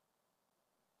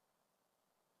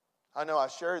 I know I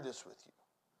shared this with you.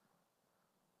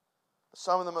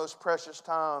 Some of the most precious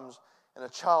times in a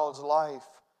child's life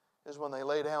is when they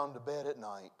lay down to bed at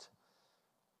night.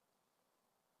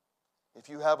 If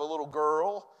you have a little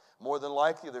girl, more than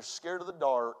likely they're scared of the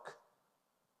dark.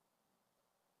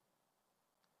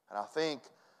 And I think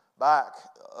back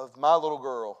of my little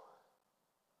girl.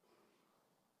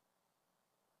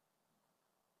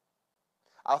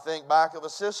 I think back of a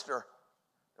sister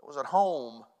that was at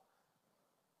home.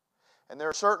 And there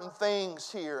are certain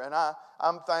things here, and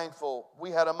I'm thankful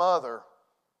we had a mother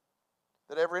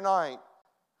that every night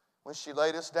when she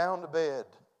laid us down to bed,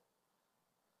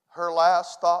 her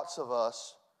last thoughts of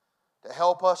us to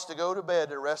help us to go to bed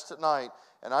to rest at night.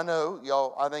 And I know,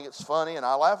 y'all, I think it's funny and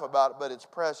I laugh about it, but it's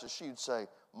precious. She'd say,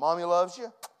 Mommy loves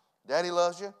you, Daddy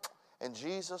loves you, and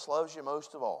Jesus loves you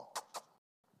most of all.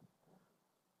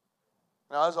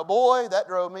 Now, as a boy, that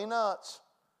drove me nuts,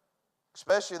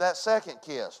 especially that second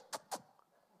kiss.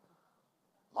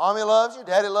 Mommy loves you,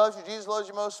 Daddy loves you, Jesus loves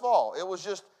you most of all.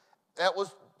 That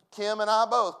was Kim and I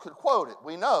both could quote it.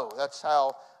 We know that's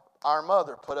how our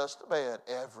mother put us to bed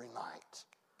every night.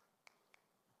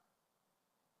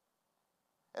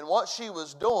 And what she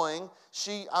was doing,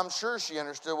 I'm sure she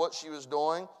understood what she was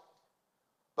doing,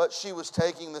 but she was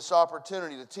taking this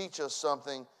opportunity to teach us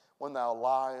something when thou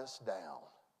liest down.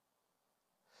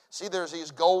 See, there's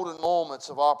these golden moments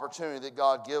of opportunity that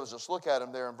God gives us. Look at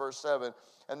them there in verse 7.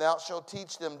 And thou shalt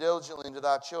teach them diligently unto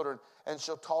thy children, and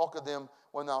shalt talk of them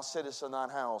when thou sittest in thine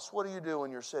house. What do you do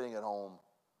when you're sitting at home?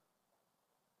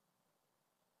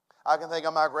 I can think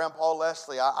of my grandpa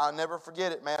Leslie. I never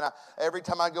forget it, man. Every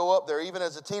time I go up there, even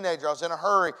as a teenager, I was in a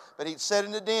hurry, but he'd sit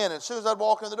in the den, and as soon as I'd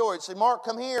walk in the door, he'd say, Mark,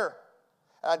 come here.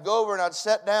 I'd go over and I'd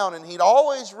sit down, and he'd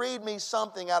always read me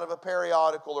something out of a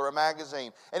periodical or a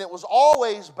magazine. And it was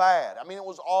always bad. I mean, it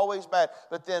was always bad.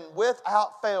 But then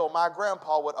without fail, my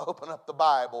grandpa would open up the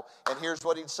Bible, and here's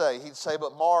what he'd say. He'd say,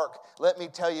 but Mark, let me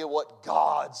tell you what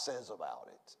God says about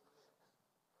it.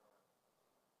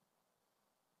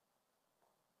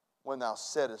 When thou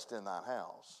sittest in thine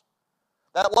house.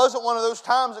 That wasn't one of those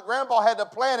times that Grandpa had to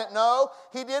plan it. No,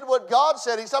 he did what God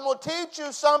said. He said, I'm going to teach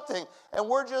you something. And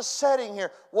we're just sitting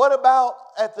here. What about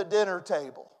at the dinner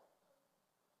table?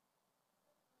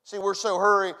 See, we're so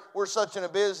hurried. We're such in a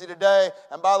busy today.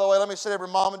 And by the way, let me say to every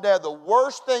mom and dad, the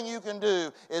worst thing you can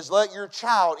do is let your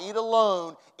child eat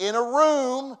alone in a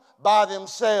room by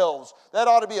themselves. That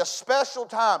ought to be a special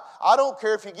time. I don't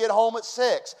care if you get home at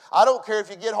 6. I don't care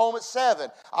if you get home at 7.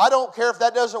 I don't care if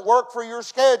that doesn't work for your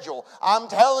schedule. I'm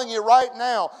telling you right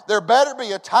now, there better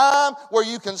be a time where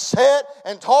you can sit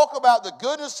and talk about the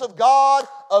goodness of God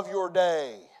of your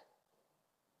day.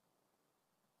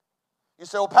 You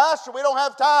say, well, Pastor, we don't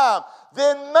have time.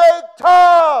 Then make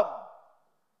time.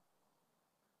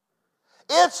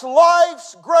 It's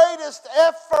life's greatest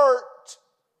effort.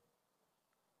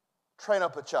 Train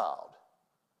up a child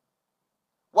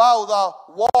while thou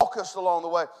walkest along the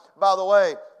way. By the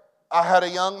way, I had a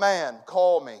young man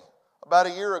call me about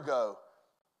a year ago.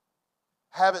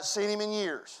 Haven't seen him in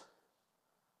years.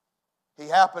 He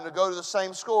happened to go to the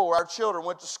same school where our children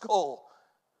went to school.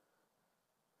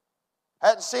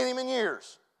 Hadn't seen him in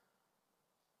years.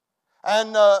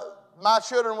 And my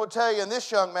children will tell you, and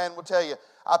this young man will tell you,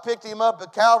 I picked him up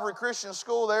at Calvary Christian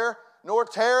School there,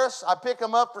 North Terrace. I pick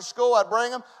him up for school. I'd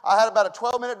bring him. I had about a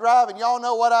 12-minute drive, and y'all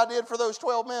know what I did for those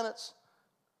 12 minutes.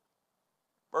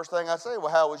 First thing I'd say, well,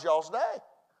 how was y'all's day?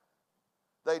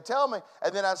 They'd tell me.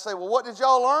 And then I'd say, well, what did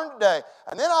y'all learn today?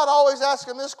 And then I'd always ask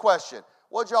them this question.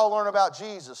 What did y'all learn about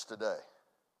Jesus today?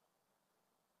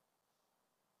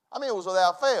 I mean, it was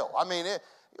without fail. I mean, it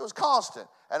was constant.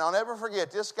 And I'll never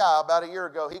forget, this guy about a year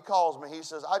ago, he calls me. He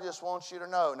says, I just want you to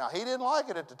know. Now, he didn't like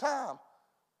it at the time.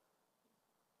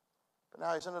 But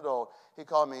now he's an adult. He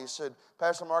called me. He said,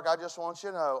 Pastor Mark, I just want you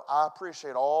to know, I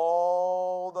appreciate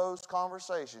all those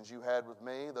conversations you had with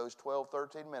me, those 12,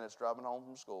 13 minutes driving home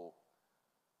from school.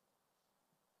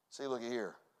 See, look at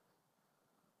here.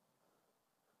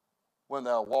 When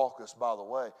thou walkest by the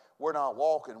way. We're not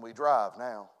walking, we drive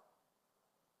now.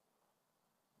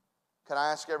 Can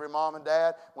I ask every mom and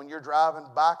dad, when you're driving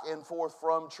back and forth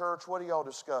from church, what are y'all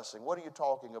discussing? What are you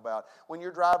talking about? When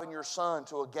you're driving your son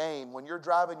to a game, when you're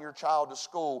driving your child to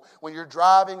school, when you're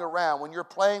driving around, when you're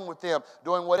playing with them,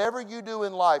 doing whatever you do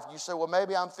in life, you say, well,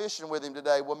 maybe I'm fishing with him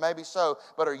today. Well, maybe so,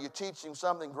 but are you teaching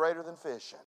something greater than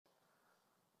fishing?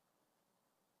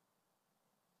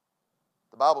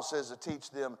 The Bible says to teach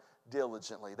them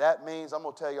diligently. That means, I'm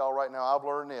going to tell y'all right now, I've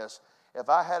learned this. If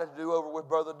I had to do over with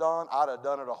Brother Don, I'd have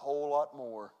done it a whole lot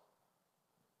more.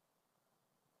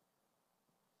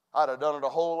 I'd have done it a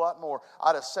whole lot more.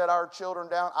 I'd have set our children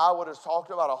down. I would have talked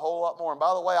about a whole lot more. And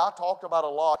by the way, I talked about a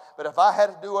lot. But if I had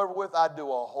to do over with, I'd do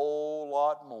a whole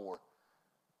lot more.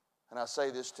 And I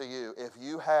say this to you. If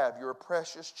you have your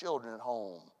precious children at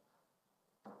home,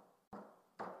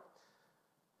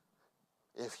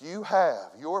 if you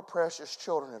have your precious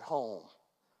children at home,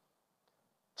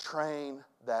 train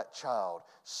that child.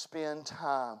 Spend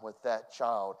time with that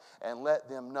child and let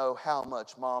them know how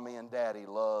much mommy and daddy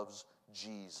loves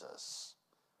Jesus.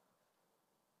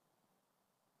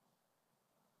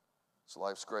 It's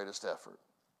life's greatest effort.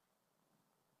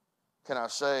 Can I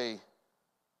say,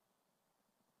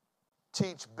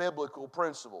 teach biblical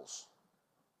principles?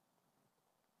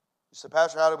 You say,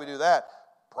 Pastor, how do we do that?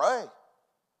 Pray.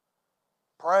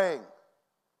 Praying.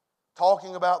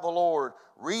 Talking about the Lord,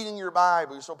 reading your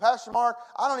Bible. So, Pastor Mark,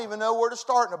 I don't even know where to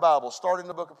start in the Bible. Start in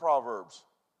the book of Proverbs.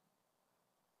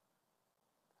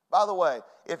 By the way,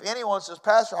 if anyone says,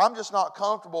 Pastor, I'm just not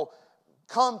comfortable,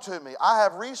 come to me. I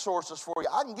have resources for you.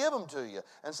 I can give them to you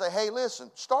and say, hey,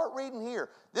 listen, start reading here.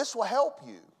 This will help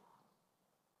you.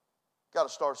 Got to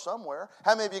start somewhere.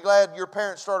 How many of you glad your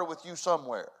parents started with you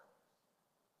somewhere?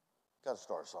 Got to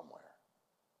start somewhere.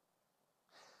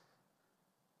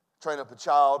 Train up a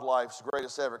child, life's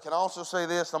greatest ever. Can I also say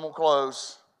this? I'm going to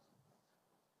close.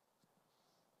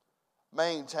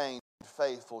 Maintain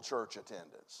faithful church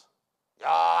attendance.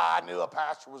 I knew a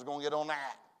pastor was going to get on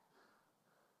that.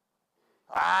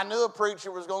 I knew a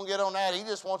preacher was going to get on that. He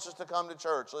just wants us to come to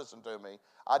church. Listen to me.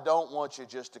 I don't want you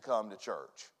just to come to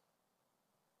church.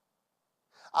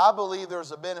 I believe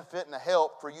there's a benefit and a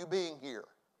help for you being here.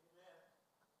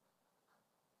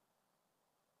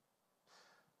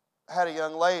 I had a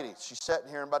young lady. She's sitting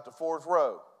here in about the 4th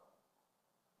row.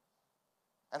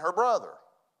 And her brother.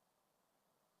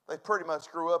 They pretty much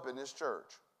grew up in this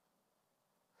church.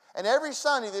 And every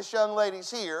Sunday this young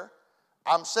lady's here.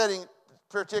 I'm sitting,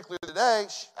 particularly today,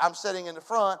 I'm sitting in the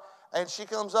front. And she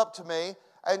comes up to me.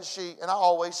 And I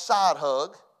always side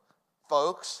hug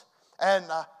folks. And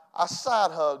I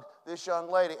side hugged this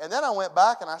young lady. And then I went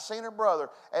back and I seen her brother.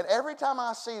 And every time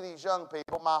I see these young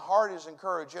people, my heart is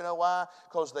encouraged. You know why?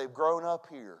 Because they've grown up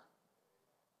here.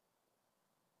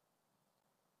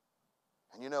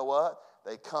 And you know what?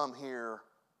 They come here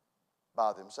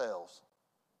by themselves.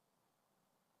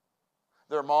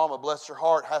 Their mama, bless her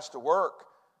heart, has to work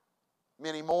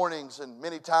many mornings and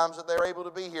many times that they're able to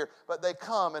be here. But they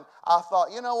come, and I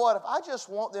thought, you know what? If I just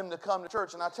want them to come to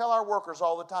church, and I tell our workers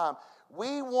all the time,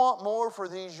 we want more for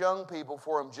these young people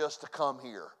for them just to come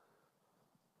here.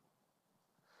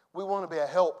 We want to be a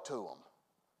help to them.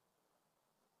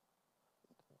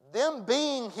 Them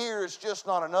being here is just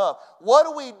not enough. What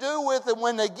do we do with them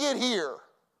when they get here?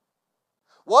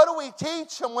 What do we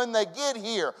teach them when they get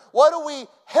here? What do we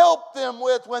help them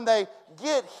with when they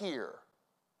get here?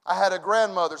 I had a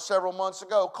grandmother several months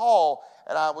ago call,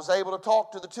 and I was able to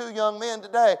talk to the 2 young men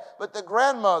today. But the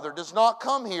grandmother does not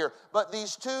come here, but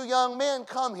these 2 young men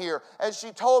come here. And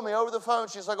she told me over the phone,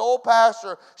 she's like, "Oh,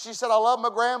 Pastor," she said, "I love my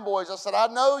grandboys." I said, "I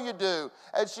know you do."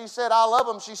 And she said, "I love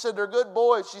them." She said, "They're good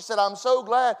boys." She said, "I'm so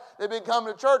glad they've been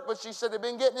coming to church." But she said, "They've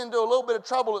been getting into a little bit of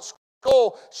trouble at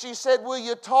school." She said, "Will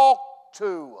you talk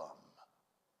to them?"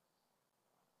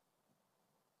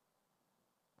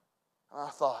 And I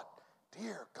thought,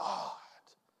 dear God,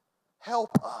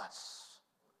 help us.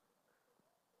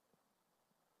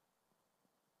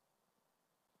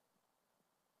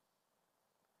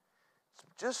 It's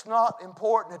just not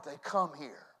important that they come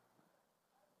here.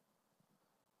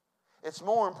 It's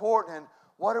more important in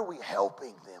what are we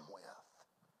helping them with.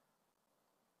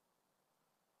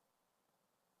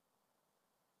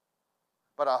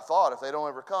 But I thought if they don't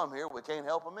ever come here, we can't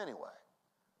help them anyway.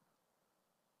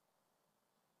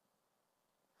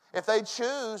 If they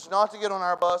choose not to get on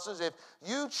our buses, if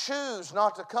you choose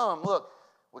not to come, look,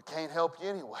 we can't help you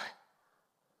anyway.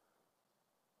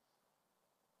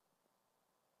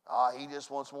 He just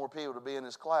wants more people to be in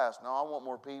his class. No, I want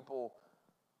more people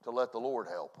to let the Lord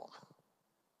help them.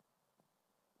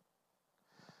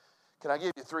 Can I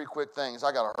give you 3 quick things?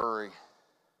 I got to hurry.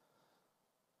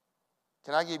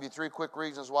 Can I give you 3 quick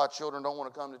reasons why children don't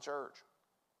want to come to church?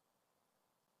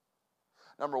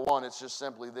 Number 1, it's just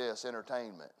simply this: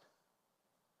 entertainment.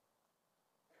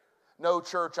 No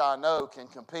church I know can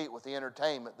compete with the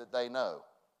entertainment that they know.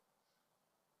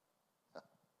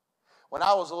 When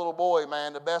I was a little boy,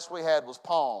 man, the best we had was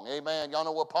Pong. Amen. Y'all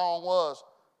know what Pong was?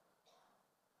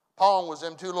 Pong was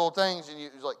them 2 little things, and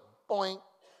it was like boink,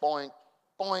 boink,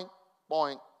 boink,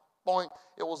 boink, boink.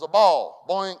 It was a ball.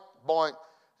 Boink, boink.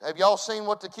 Have y'all seen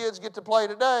what the kids get to play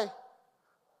today?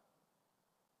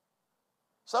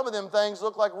 Some of them things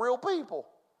look like real people.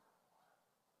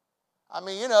 I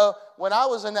mean, when I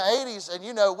was in the 80s,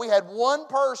 and we had one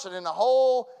person in my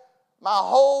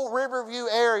whole Riverview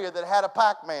area that had a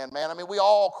Pac-Man, man. I mean, we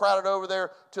all crowded over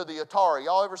there to the Atari.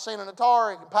 Y'all ever seen an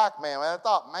Atari? Pac-Man, man. I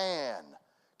thought, man,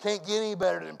 can't get any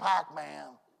better than Pac-Man.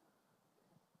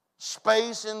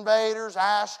 Space Invaders,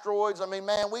 asteroids. I mean,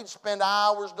 man, we'd spend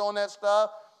hours doing that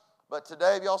stuff. But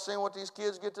today, have y'all seen what these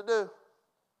kids get to do?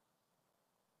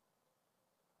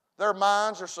 Their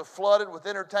minds are so flooded with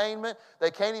entertainment, they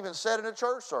can't even sit in a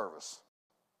church service.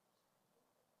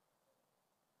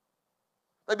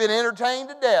 They've been entertained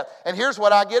to death. And here's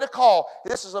what I get a call.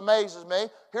 This amazes me.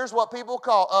 Here's what people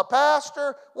call,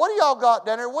 "Pastor, what do y'all got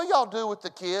down there? What do y'all do with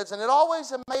the kids?" And it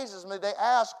always amazes me. They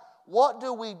ask, "What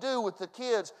do we do with the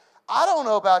kids?" I don't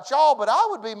know about y'all, but I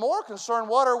would be more concerned,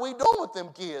 what are we doing with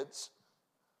them kids?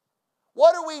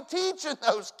 What are we teaching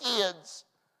those kids?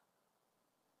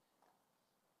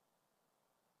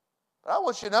 But I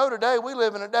want you to know today, we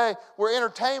live in a day where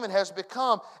entertainment has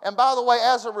become, and by the way,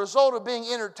 as a result of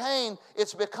being entertained,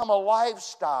 it's become a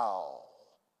lifestyle.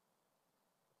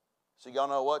 So y'all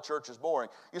know what? Church is boring.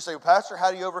 You say, "Pastor,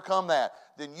 how do you overcome that?"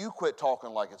 Then you quit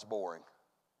talking like it's boring.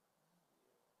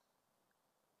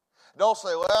 Don't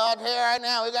say, "Well, I'm here right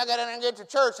now. We got to get in and get to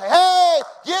church." Say, "Hey,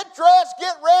 get dressed,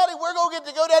 get ready. We're going to get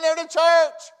to go down there to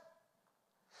church."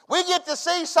 We get to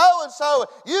see so-and-so.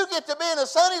 You get to be in a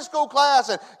Sunday school class,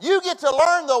 and you get to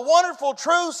learn the wonderful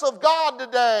truths of God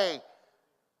today.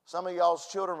 Some of y'all's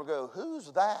children will go,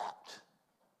 who's that?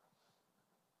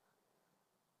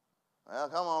 Well,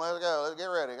 come on, let's go. Let's get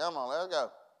ready. Come on, let's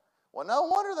go. Well, no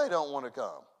wonder they don't want to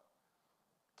come.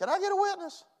 Can I get a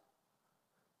witness?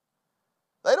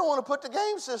 They don't want to put the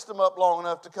game system up long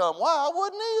enough to come. Why? I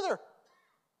wouldn't either.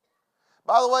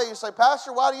 By the way, you say,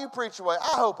 Pastor, why do you preach away?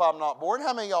 I hope I'm not boring.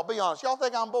 How many of y'all, be honest, y'all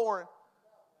think I'm boring?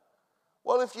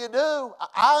 Well, if you do,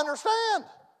 I understand.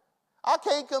 I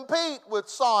can't compete with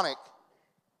Sonic.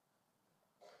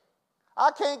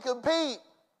 I can't compete,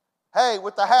 hey,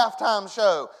 with the halftime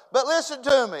show. But listen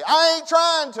to me, I ain't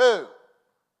trying to.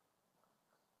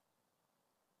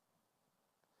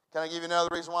 Can I give you another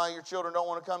reason why your children don't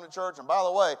want to come to church? And by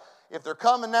the way, if they're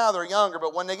coming now, they're younger,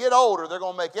 but when they get older, they're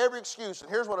going to make every excuse. And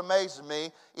here's what amazes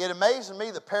me. It amazes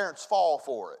me the parents fall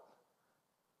for it.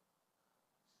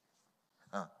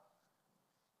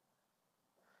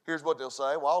 Here's what they'll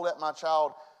say. Well, I'll let my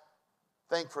child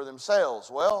think for themselves.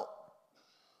 Well,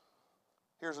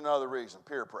 here's another reason,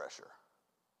 peer pressure.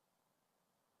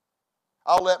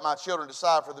 I'll let my children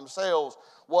decide for themselves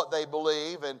what they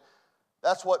believe, and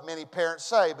that's what many parents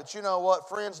say. But you know what,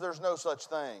 friends, there's no such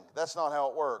thing. That's not how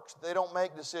it works. They don't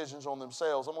make decisions on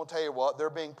themselves. I'm going to tell you what,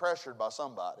 they're being pressured by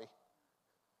somebody.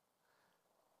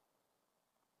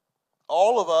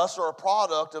 All of us are a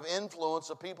product of influence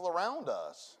of people around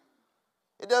us.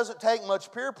 It doesn't take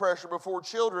much peer pressure before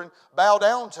children bow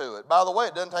down to it. By the way,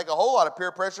 it doesn't take a whole lot of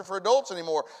peer pressure for adults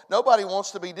anymore. Nobody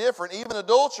wants to be different. Even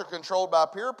adults are controlled by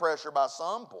peer pressure by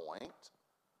some point.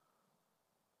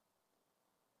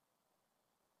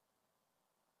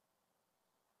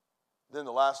 Then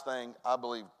the last thing, I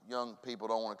believe young people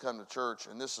don't want to come to church,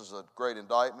 and this is a great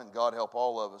indictment, God help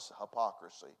all of us,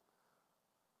 hypocrisy.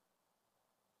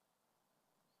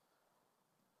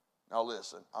 Now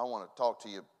listen, I want to talk to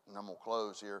you, and I'm going to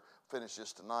close here, finish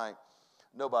this tonight.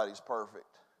 Nobody's perfect.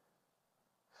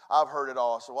 I've heard it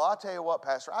all. So, well, I'll tell you what,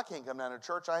 Pastor, I can't come down to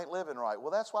church. I ain't living right.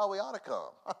 Well, that's why we ought to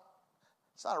come.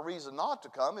 It's not a reason not to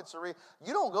come. It's a reason.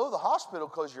 You don't go to the hospital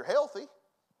because you're healthy.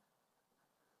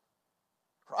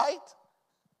 Right?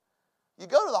 You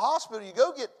go to the hospital, you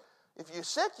go get, if you're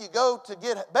sick, you go to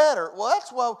get better. Well,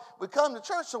 that's why we come to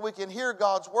church, so we can hear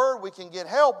God's word, we can get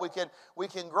help, we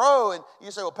can grow. And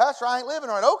you say, well, Pastor, I ain't living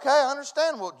right. Okay, I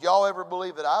understand. Well, y'all ever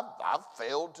believe that I've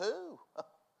failed too?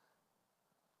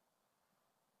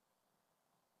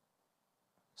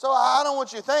 So I don't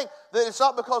want you to think that it's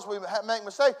not because we make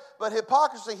mistakes, but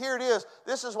hypocrisy, here it is.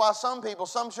 This is why some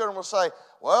children will say,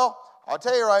 well, I'll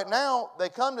tell you right now, they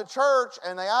come to church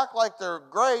and they act like they're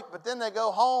great, but then they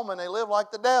go home and they live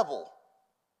like the devil.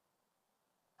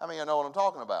 How many of you know what I'm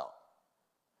talking about?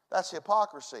 That's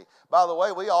hypocrisy. By the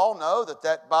way, we all know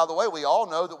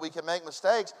that we can make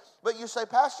mistakes. But you say,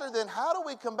 Pastor, then how do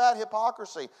we combat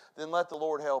hypocrisy? Then let the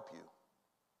Lord help you.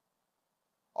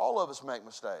 All of us make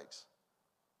mistakes.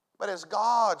 But as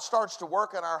God starts to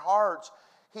work in our hearts,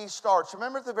 He starts.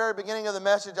 Remember at the very beginning of the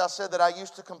message I said that I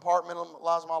used to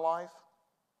compartmentalize my life?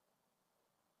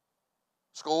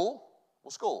 School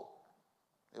was school.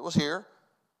 It was here.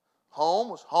 Home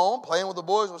was home. Playing with the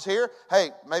boys was here.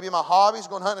 Hey, maybe my hobbies,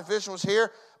 going hunting and fishing was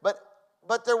here.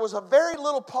 But there was a very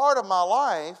little part of my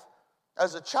life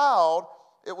as a child,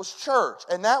 it was church.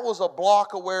 And that was a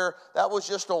block of where that was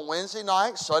just on Wednesday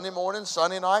night, Sunday morning,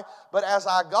 Sunday night. But as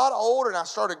I got older and I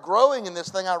started growing in this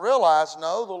thing, I realized,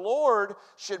 no, the Lord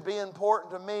should be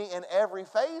important to me in every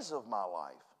phase of my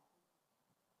life.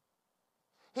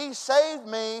 He saved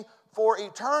me for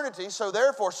eternity. So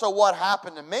what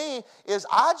happened to me is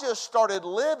I just started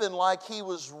living like He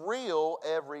was real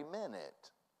every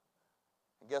minute.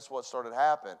 And guess what started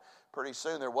happening? Pretty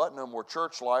soon there wasn't no more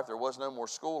church life. There was no more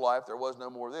school life. There was no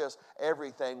more this.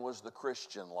 Everything was the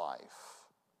Christian life.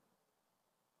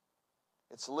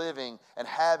 It's living and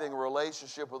having a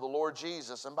relationship with the Lord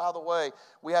Jesus. And by the way,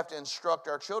 we have to instruct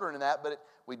our children in that, but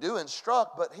we do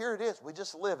instruct, but here it is. We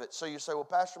just live it. So you say, well,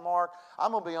 Pastor Mark,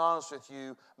 I'm going to be honest with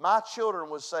you. My children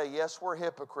would say, yes, we're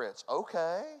hypocrites.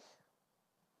 Okay.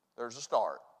 There's a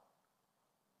start.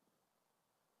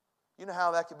 You know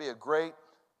how that could be a great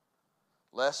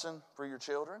lesson for your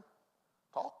children?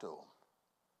 Talk to them.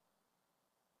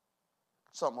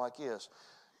 Something like this.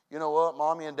 You know what,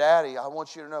 Mommy and Daddy, I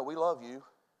want you to know we love you.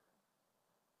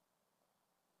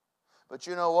 But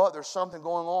you know what? There's something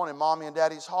going on in Mommy and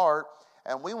Daddy's heart,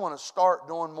 and we want to start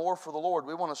doing more for the Lord.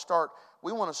 We want to start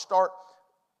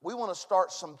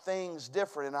some things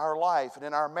different in our life and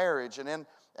in our marriage and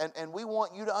And we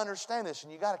want you to understand this,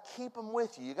 and you got to keep them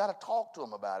with you. You got to talk to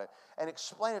them about it and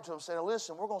explain it to them. Say,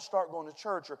 listen, we're going to start going to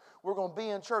church, or we're going to be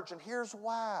in church, and here's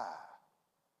why.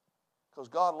 Because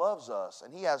God loves us,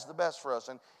 and He has the best for us,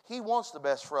 and He wants the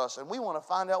best for us, and we want to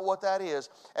find out what that is,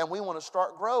 and we want to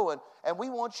start growing, and we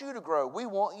want you to grow. We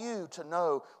want you to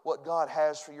know what God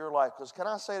has for your life. Because can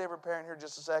I say to every parent here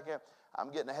just a second?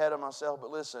 I'm getting ahead of myself,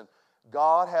 but listen,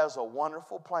 God has a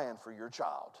wonderful plan for your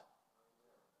child.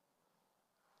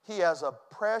 He has a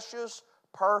precious,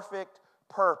 perfect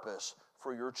purpose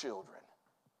for your children.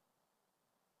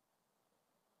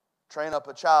 Train up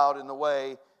a child in the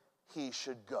way he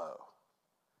should go.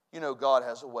 You know God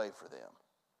has a way for them.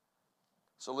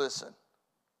 So listen,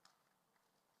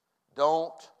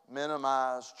 don't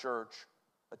minimize church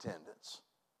attendance.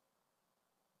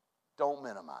 Don't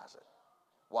minimize it.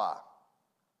 Why?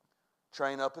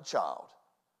 Train up a child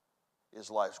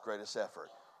is life's greatest effort.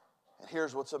 And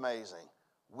here's what's amazing.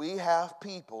 We have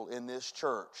people in this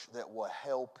church that will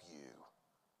help you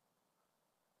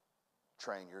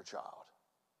train your child.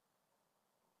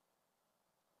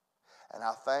 And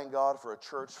I thank God for a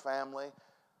church family.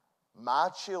 My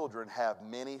children have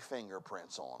many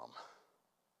fingerprints on them.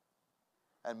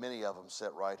 And many of them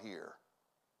sit right here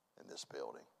in this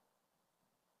building.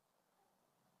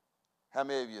 How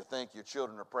many of you think your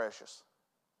children are precious?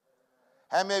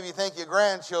 How many of you think your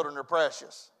grandchildren are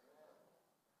precious?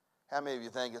 How many of you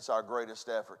think it's our greatest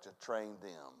effort to train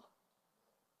them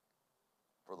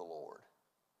for the Lord?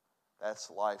 That's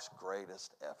life's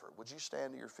greatest effort. Would you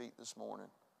stand to your feet this morning?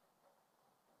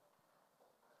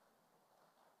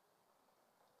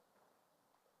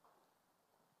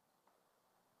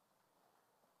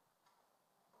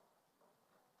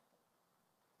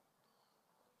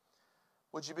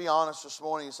 Would you be honest this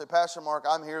morning? You say, Pastor Mark,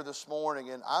 I'm here this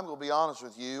morning, and I'm going to be honest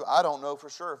with you. I don't know for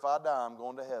sure if I die, I'm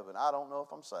going to heaven. I don't know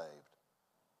if I'm saved.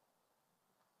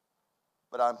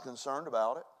 But I'm concerned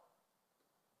about it.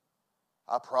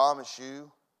 I promise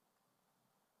you,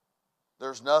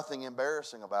 there's nothing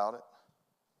embarrassing about it.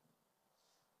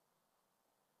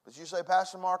 But you say,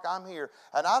 Pastor Mark, I'm here,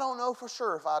 and I don't know for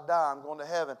sure if I die, I'm going to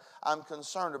heaven. I'm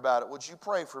concerned about it. Would you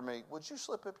pray for me? Would you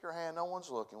slip up your hand? No one's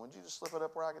looking. Would you just slip it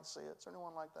up where I can see it? Is there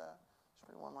anyone like that? Is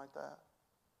there anyone like that?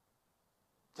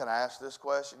 Can I ask this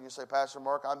question? You say, Pastor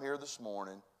Mark, I'm here this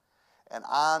morning, and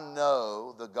I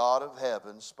know the God of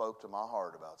heaven spoke to my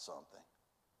heart about something.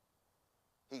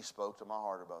 He spoke to my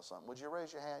heart about something. Would you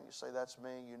raise your hand? You say, that's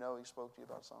me. You know He spoke to you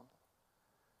about something.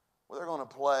 Well, they're going to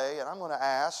play, and I'm going to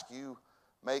ask you,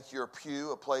 make your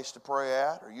pew a place to pray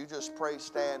at, or you just pray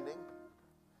standing.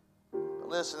 But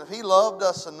listen, if He loved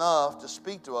us enough to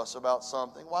speak to us about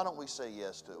something, why don't we say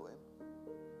yes to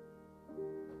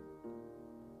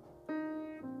Him?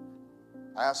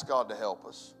 Ask God to help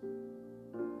us.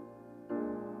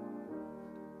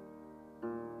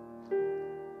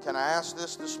 Can I ask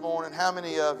this morning? How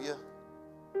many of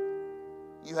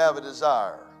you have a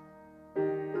desire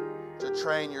to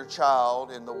train your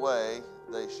child in the way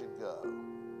they should go?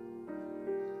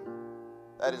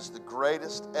 That is the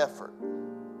greatest effort.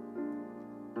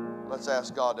 Let's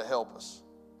ask God to help us.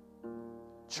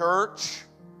 Church,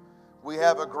 we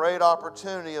have a great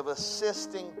opportunity of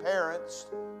assisting parents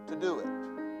to do it.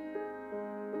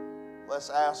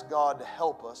 Let's ask God to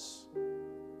help us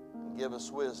and give us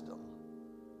wisdom.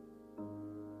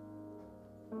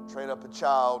 Train up a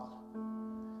child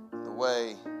in the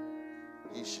way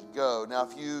he should go. Now,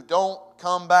 if you don't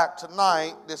come back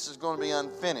tonight, this is going to be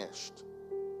unfinished.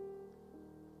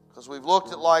 Because we've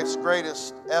looked at life's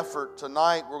greatest effort.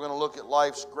 Tonight, we're going to look at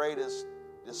life's greatest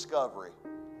discovery.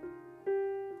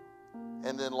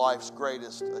 And then life's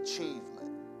greatest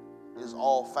achievement is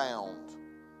all found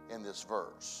in this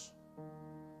verse.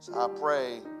 So I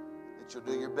pray that you'll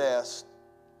do your best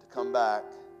to come back,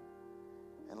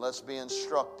 and let's be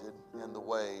instructed in the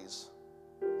ways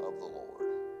of the Lord.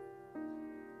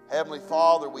 Heavenly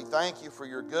Father, we thank you for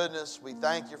your goodness. We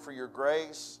thank you for your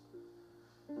grace.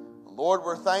 Lord,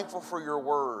 we're thankful for your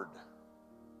word.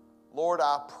 Lord,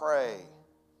 I pray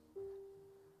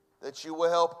that you will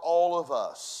help all of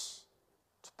us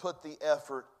to put the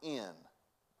effort in.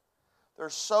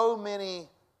 There's so many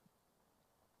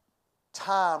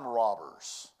time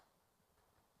robbers.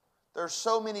 There's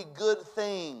so many good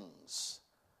things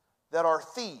that are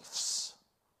thieves,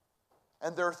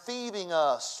 and they're thieving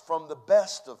us from the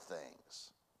best of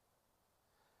things.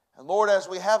 And Lord, as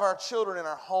we have our children in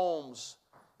our homes,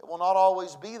 it will not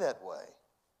always be that way.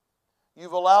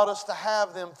 You've allowed us to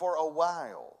have them for a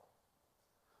while.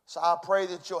 So I pray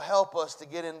that you'll help us to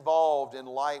get involved in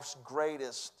life's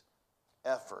greatest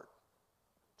effort,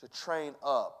 to train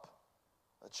up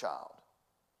a child.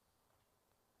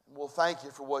 We'll thank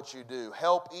you for what you do.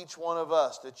 Help each one of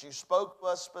us that you spoke to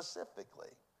us specifically,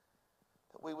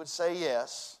 that we would say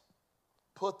yes,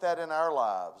 put that in our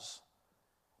lives,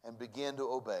 and begin to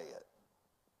obey it.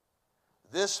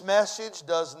 This message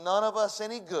does none of us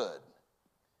any good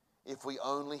if we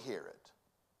only hear it.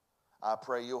 I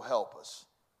pray you'll help us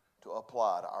to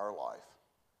apply to our life.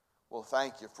 Well,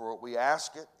 thank you for it. We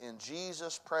ask it in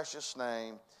Jesus' precious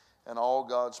name, and all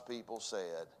God's people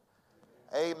said,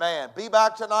 amen. Be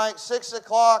back tonight, 6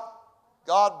 o'clock.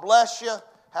 God bless you.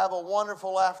 Have a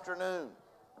wonderful afternoon.